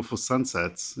most beautiful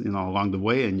sunsets, along the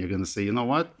way, and you're going to say, you know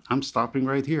what, I'm stopping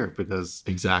right here because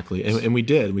Exactly. And we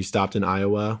did. We stopped in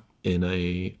Iowa in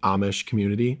a Amish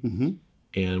community,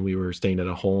 and we were staying at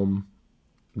a home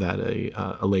that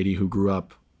a lady who grew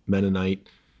up Mennonite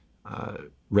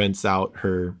rents out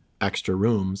her extra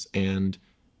rooms, and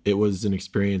it was an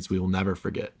experience we will never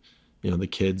forget. The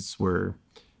kids were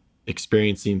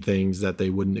experiencing things that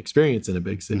they wouldn't experience in a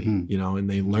big city, and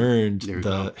they learned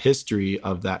the history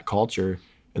of that culture.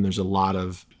 And there's a lot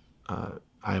of,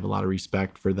 I have a lot of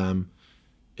respect for them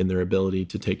in their ability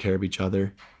to take care of each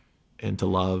other and to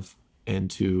love and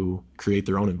to create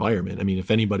their own environment. I mean, if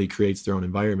anybody creates their own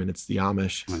environment, it's the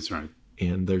Amish. That's right.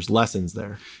 And there's lessons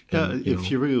there. And,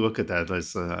 if you really look at that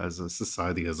as a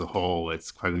society as a whole,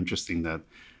 it's quite interesting that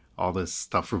all this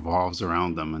stuff revolves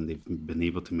around them, and they've been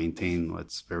able to maintain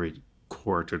what's very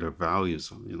core to their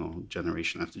values,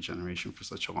 generation after generation for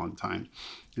such a long time.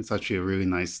 It's actually a really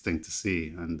nice thing to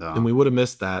see. And we would have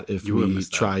missed that if we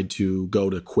tried to go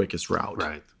the quickest route.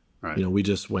 Right.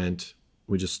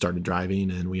 We just started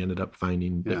driving, and we ended up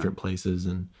finding different places.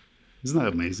 And isn't that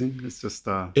amazing? It's just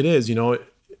it is.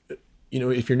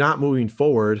 If you're not moving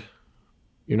forward,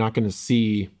 you're not going to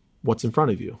see what's in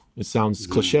front of you. It sounds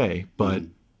cliche, but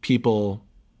people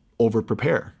over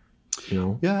prepare.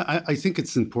 Yeah, I think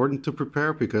it's important to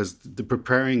prepare, because the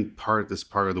preparing part is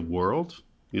part of the world,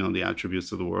 the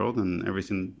attributes of the world and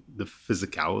everything, the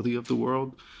physicality of the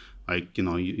world. Like,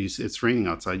 it's raining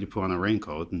outside, you put on a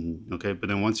raincoat, but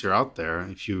then once you're out there,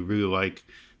 if you really like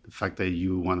the fact that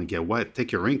you want to get wet,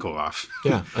 take your raincoat off.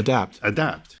 Yeah, adapt.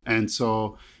 And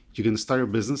so you're going to start a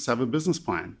business, have a business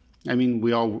plan. I mean,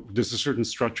 there's a certain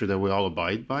structure that we all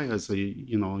abide by as a,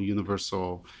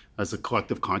 universal, as a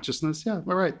collective consciousness. Yeah,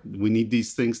 all right. We need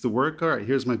these things to work. All right,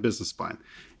 here's my business plan.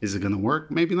 Is it going to work?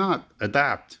 Maybe not.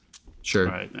 Adapt. Sure.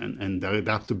 Right. And the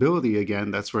adaptability, again,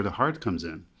 that's where the heart comes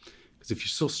in. Because if you're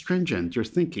so stringent, you're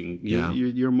thinking,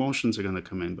 your emotions are going to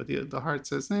come in. But the heart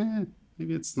says,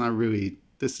 maybe it's not really,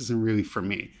 this isn't really for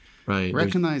me. Right.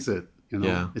 Recognize it.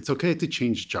 It's okay to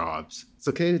change jobs. It's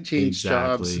okay to change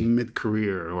jobs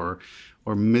mid-career or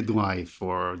midlife,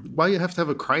 or why you have to have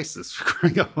a crisis for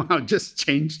crying out loud. Just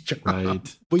change jobs.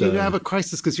 Right. Well, you have a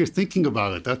crisis because you're thinking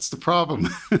about it. That's the problem.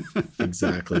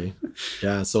 Exactly.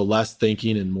 Yeah. So less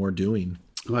thinking and more doing.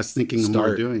 Less thinking and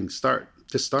more doing. Start.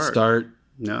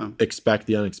 No. Expect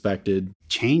the unexpected.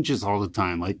 Changes all the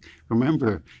time. Like,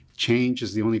 remember, change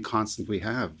is the only constant we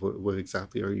have. What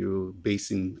exactly are you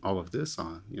basing all of this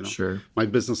on? Sure. My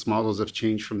business models have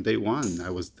changed from day one.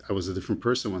 I was a different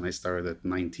person when I started at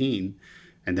 19.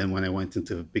 And then when I went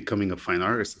into becoming a fine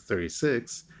artist at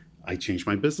 36, I changed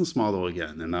my business model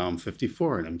again. And now I'm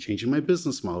 54 and I'm changing my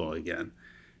business model again.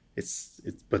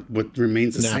 But what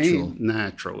remains the same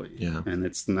naturally. Yeah. And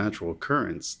it's the natural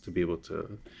occurrence to be able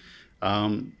to,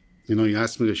 you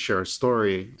asked me to share a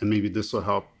story, and maybe this will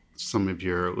help some of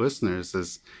your listeners.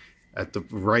 Is at the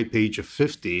ripe age of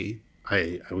 50,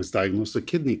 I was diagnosed with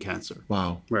kidney cancer.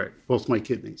 Wow. Right. Both my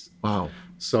kidneys. Wow.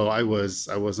 So I was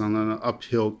on an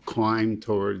uphill climb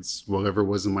towards whatever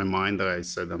was in my mind that I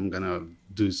said, I'm going to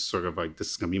do sort of like,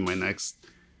 this is going to be my next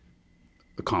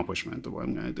accomplishment of what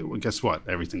I'm going to do. Well, guess what?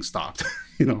 Everything stopped,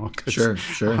 Sure.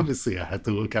 Obviously I had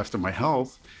to look after my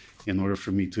health in order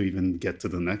for me to even get to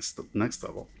the next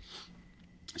level.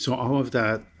 So all of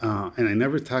that, and I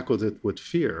never tackled it with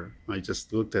fear. I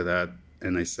just looked at that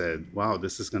and I said, wow,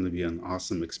 this is going to be an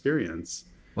awesome experience.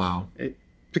 Wow.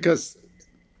 Because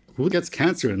who gets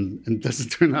cancer and doesn't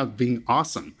turn out being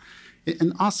awesome?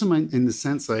 And awesome in the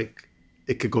sense, like,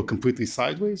 it could go completely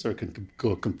sideways or it could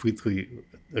go completely,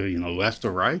 left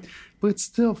or right, but it's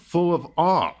still full of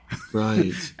awe.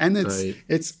 Right. And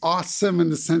it's awesome in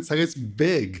the sense that it's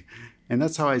big. And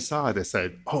that's how I saw it. I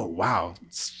said, oh, wow.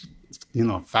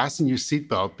 Fasten your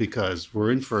seatbelt because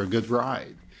we're in for a good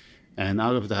ride. And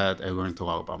out of that, I learned a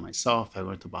lot about myself. I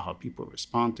learned about how people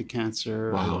respond to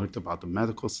cancer. Wow. I learned about the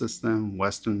medical system,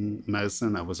 Western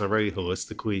medicine. I was already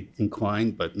holistically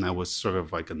inclined, but I was sort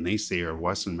of like a naysayer of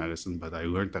Western medicine. But I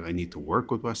learned that I need to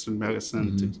work with Western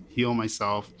medicine to heal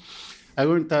myself. I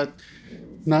learned that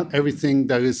not everything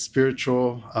that is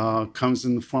spiritual comes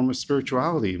in the form of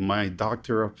spirituality. My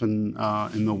doctor up in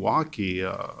Milwaukee,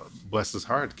 bless his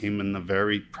heart, came in a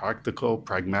very practical,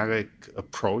 pragmatic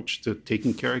approach to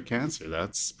taking care of cancer.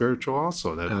 That's spiritual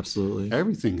also. That absolutely.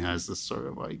 Everything has this sort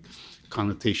of like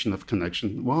connotation of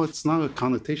connection. Well, it's not a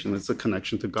connotation. It's a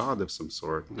connection to God of some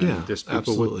sort. And there's people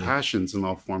absolutely. with passions in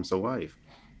all forms of life.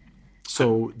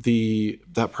 So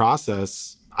that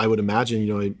process, I would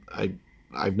imagine,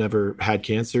 I've never had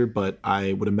cancer, but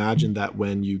I would imagine that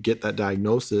when you get that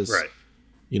diagnosis, right.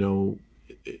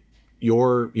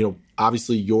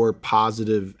 obviously your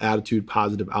positive attitude,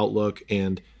 positive outlook,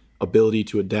 and ability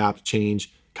to adapt,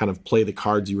 change, kind of play the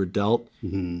cards you were dealt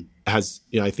has,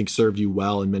 I think, served you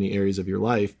well in many areas of your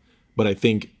life. But I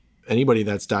think anybody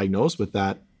that's diagnosed with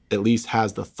that at least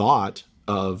has the thought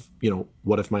of,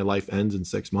 what if my life ends in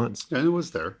 6 months? And it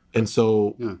was there. And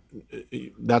so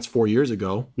that's 4 years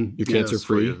ago. You're cancer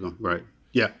free. Right.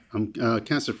 Yeah. I'm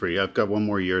cancer free. I've got one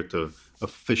more year to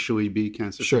officially be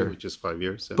cancer free, which is 5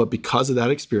 years. So. But because of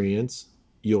that experience,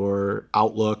 your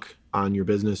outlook on your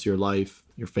business, your life,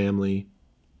 your family,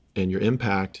 and your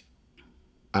impact,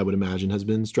 I would imagine, has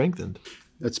been strengthened.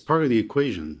 That's part of the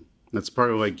equation. That's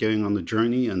part of like getting on the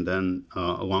journey. And then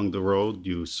along the road,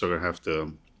 you sort of have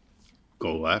to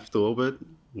go left a little bit,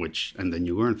 and then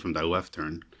you learn from that left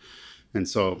turn. And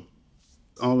so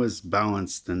always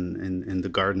balanced in the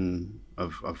garden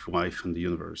of life and the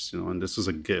universe, and this was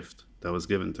a gift that was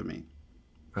given to me.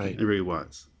 Right. It really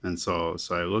was. And so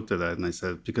I looked at that and I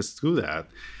said, because through that,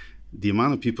 the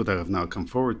amount of people that have now come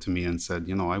forward to me and said,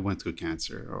 I went through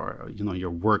cancer, or,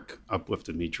 your work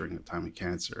uplifted me during the time of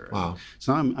cancer. Wow.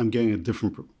 So I'm getting a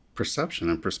different perception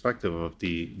and perspective of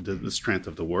the strength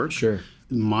of the work. Sure.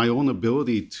 My own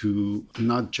ability to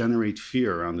not generate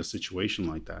fear around a situation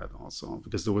like that also,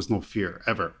 because there was no fear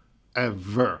ever.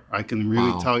 I can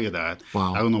really tell you that.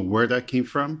 Wow. I don't know where that came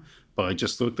from, but I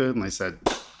just looked at it and I said,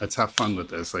 let's have fun with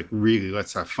this. Like, really,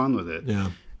 let's have fun with it.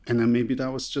 Yeah. And then maybe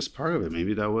that was just part of it.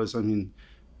 Maybe that was, and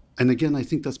again, I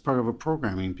think that's part of a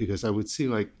programming, because I would see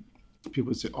like people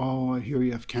would say, oh, I hear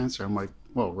you have cancer. I'm like,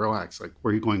 well, relax. Like,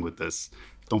 where are you going with this?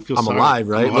 Don't feel sorry. I'm alive,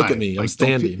 right? I'm alive. Look at me. I'm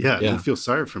standing. Don't feel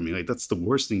sorry for me. Like, that's the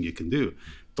worst thing you can do.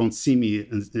 Don't see me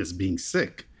as being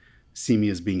sick. See me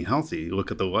as being healthy.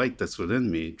 Look at the light that's within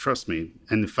me. Trust me.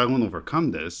 And if I won't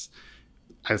overcome this,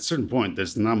 at a certain point,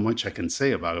 there's not much I can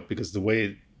say about it, because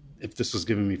if this was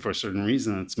given me for a certain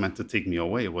reason, it's meant to take me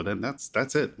away. Well, then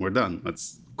that's it. We're done.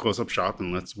 Let's close up shop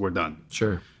and we're done.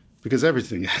 Sure. Because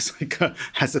everything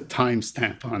has a time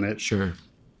stamp on it. Sure.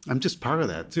 I'm just part of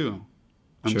that too.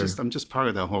 I'm just part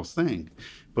of that whole thing.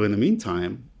 But in the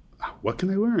meantime, what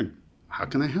can I learn? How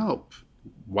can I help?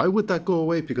 Why would that go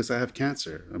away because I have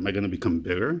cancer? Am I going to become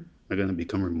bitter? Am I going to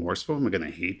become remorseful? Am I going to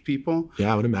hate people?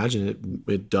 Yeah, I would imagine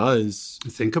it does.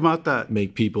 Think about that.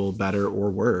 Make people better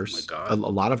or worse. Oh my God. A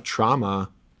lot of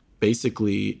trauma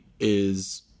basically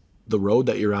is the road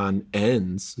that you're on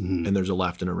ends and there's a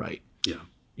left and a right. Yeah.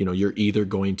 You're either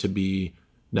going to be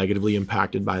negatively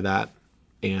impacted by that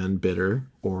and bitter,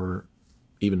 or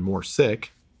even more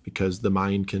sick, because the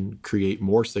mind can create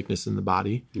more sickness in the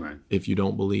body if you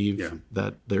don't believe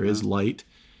that there is light.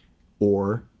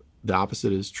 Or the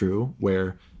opposite is true,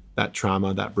 where that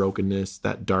trauma, that brokenness,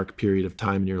 that dark period of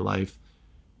time in your life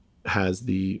has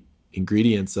the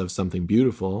ingredients of something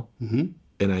beautiful. And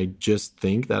I just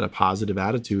think that a positive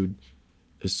attitude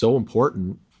is so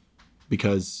important,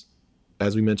 because,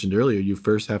 as we mentioned earlier, you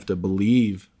first have to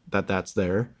believe that that's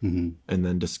there, and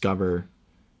then discover,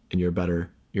 and you're a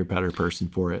better person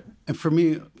for it. And for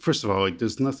me, first of all, like,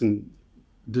 there's nothing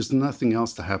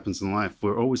else that happens in life.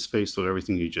 We're always faced with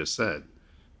everything you just said.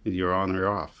 You're on or you're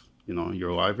off. You're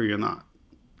alive or you're not.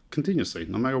 Continuously,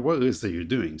 no matter what it is that you're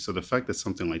doing. So the fact that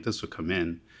something like this would come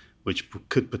in, which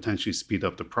could potentially speed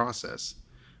up the process.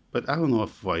 But I don't know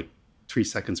if, like, 3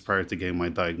 seconds prior to getting my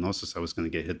diagnosis, I was going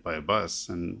to get hit by a bus,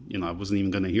 and I wasn't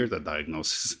even going to hear that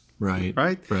diagnosis.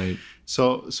 Right.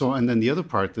 So, and then the other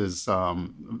part is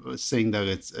saying that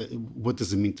it's what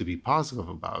does it mean to be positive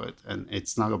about it, and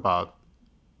it's not about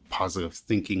positive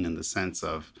thinking in the sense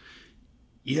of,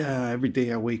 every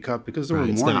day I wake up, because there were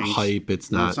mornings. It's not hype.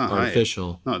 It's not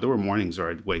artificial. Hype. No, there were mornings where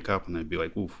I'd wake up and I'd be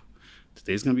like, "Oof,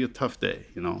 today's gonna be a tough day,"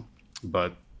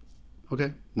 But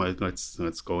okay,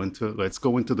 let's go into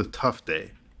the tough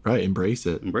day. Right. Embrace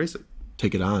it.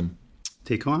 Take it on.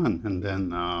 And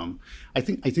then I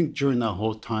think during that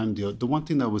whole time, the one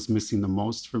thing that was missing the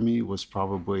most for me was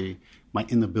probably my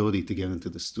inability to get into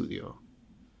the studio.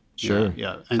 Sure.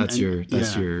 Yeah. That's your.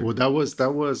 Well, that was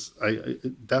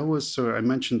sort of, I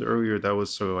mentioned earlier, that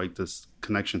was sort of like this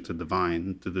connection to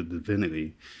the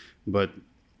divinity, but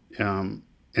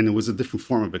and it was a different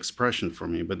form of expression for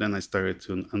me. But then I started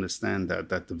to understand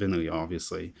that divinity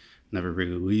obviously never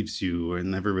really leaves you, or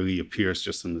never really appears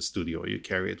just in the studio. You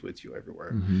carry it with you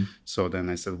everywhere. So then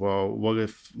I said, well, what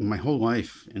if my whole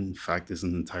life, in fact, is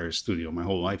an entire studio? My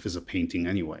whole life is a painting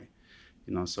anyway.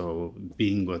 So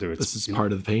whether it's... This is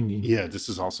part of the painting. Yeah, this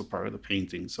is also part of the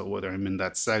painting. So whether I'm in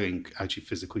that setting, actually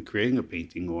physically creating a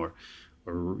painting, or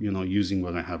using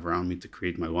what I have around me to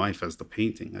create my life as the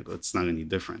painting, it's not any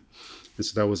different. And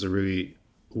so that was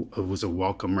a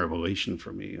welcome revelation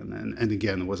for me. And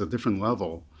again, it was a different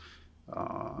level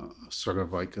sort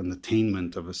of like an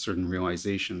attainment of a certain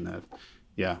realization that,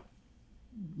 yeah,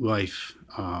 life,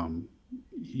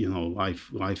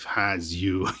 life has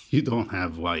you. You don't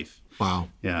have life. Wow.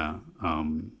 Yeah.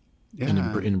 Yeah.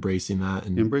 And embracing that.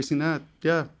 Embracing that.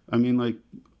 Yeah. I mean, like,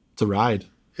 it's a ride.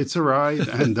 It's a ride.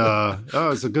 And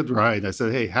it's a good ride. I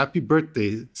said, hey, happy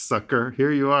birthday, sucker.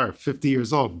 Here you are, 50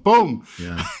 years old. Boom.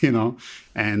 Yeah.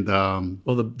 And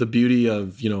well, the beauty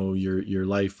of, your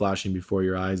life flashing before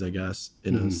your eyes, I guess,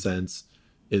 in a sense,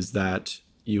 is that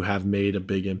you have made a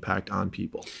big impact on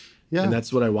people. Yeah. And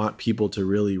that's what I want people to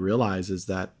really realize, is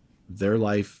that their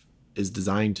life is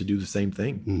designed to do the same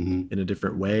thing in a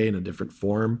different way, in a different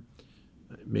form,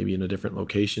 maybe in a different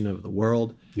location of the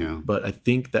world. Yeah. But I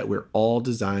think that we're all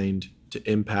designed to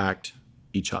impact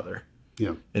each other.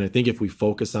 Yeah. And I think if we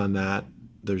focus on that,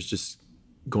 there's just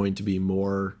going to be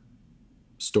more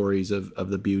stories of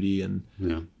the beauty and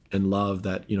love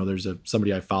that, there's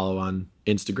somebody I follow on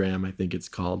Instagram. I think it's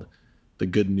called the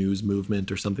Good News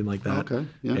Movement or something like that. Okay.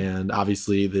 Yeah. And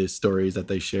obviously the stories that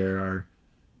they share are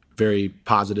very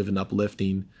positive and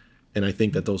uplifting. And I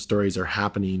think that those stories are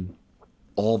happening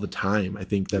all the time. I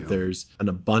think that there's an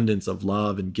abundance of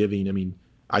love and giving. I mean,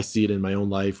 I see it in my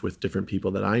own life with different people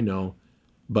that I know,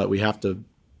 but we have to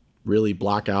really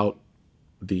block out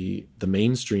the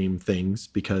mainstream things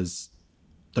because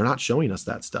they're not showing us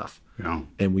that stuff. Yeah.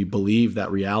 And we believe that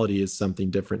reality is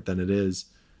something different than it is.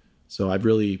 So I've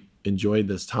really enjoyed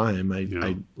this time.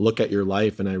 I look at your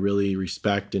life and I really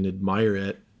respect and admire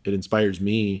it. It inspires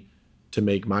me to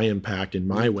make my impact in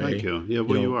my way. Thank you. Yeah,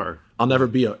 well, you are. I'll never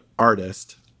be an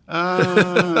artist.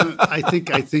 I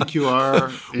think you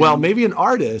are. Well, maybe an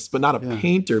artist, but not a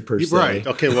painter per se. Right.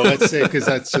 Okay. Well, let's say, because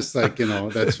that's just like,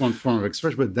 that's one form of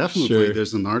expression, but definitely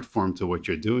there's an art form to what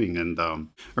you're doing. And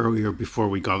earlier, before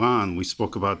we got on, we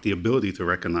spoke about the ability to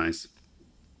recognize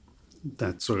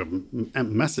that sort of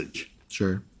message.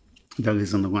 Sure. That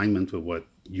is in alignment with what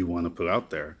you want to put out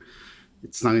there.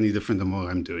 It's not any different than what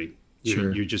I'm doing.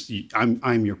 Sure.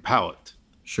 I'm your palette.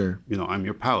 Sure. I'm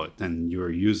your palette, and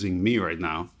you're using me right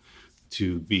now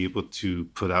to be able to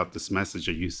put out this message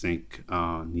that you think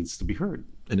needs to be heard.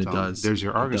 And it does. There's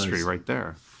your artistry right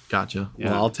there. Gotcha.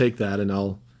 Yeah. Well, I'll take that and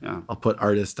I'll put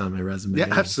artist on my resume. Yeah,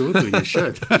 absolutely. You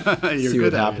should. See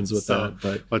what happens with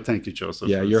that. But thank you, Joseph.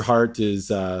 Yeah, your heart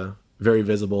is very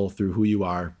visible through who you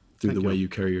are, through the way you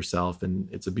carry yourself. And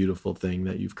it's a beautiful thing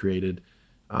that you've created.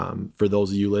 For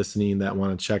those of you listening that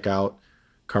want to check out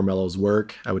Carmelo's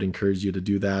work, I would encourage you to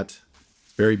do that.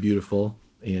 It's very beautiful.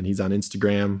 And he's on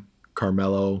Instagram,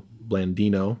 Carmelo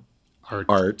Blandino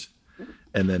Art.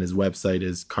 And then his website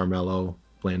is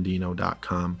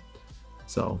carmeloblandino.com.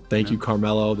 So thank you,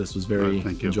 Carmelo. This was very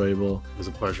enjoyable. It was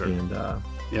a pleasure. And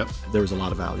there was a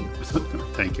lot of value.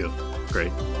 Thank you.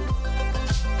 Great.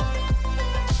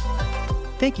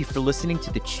 Thank you for listening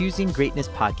to the Choosing Greatness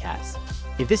podcast.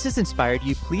 If this has inspired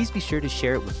you, please be sure to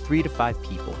share it with 3 to 5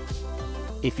 people.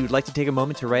 If you'd like to take a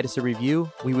moment to write us a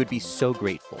review, we would be so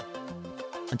grateful.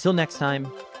 Until next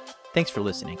time, thanks for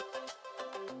listening.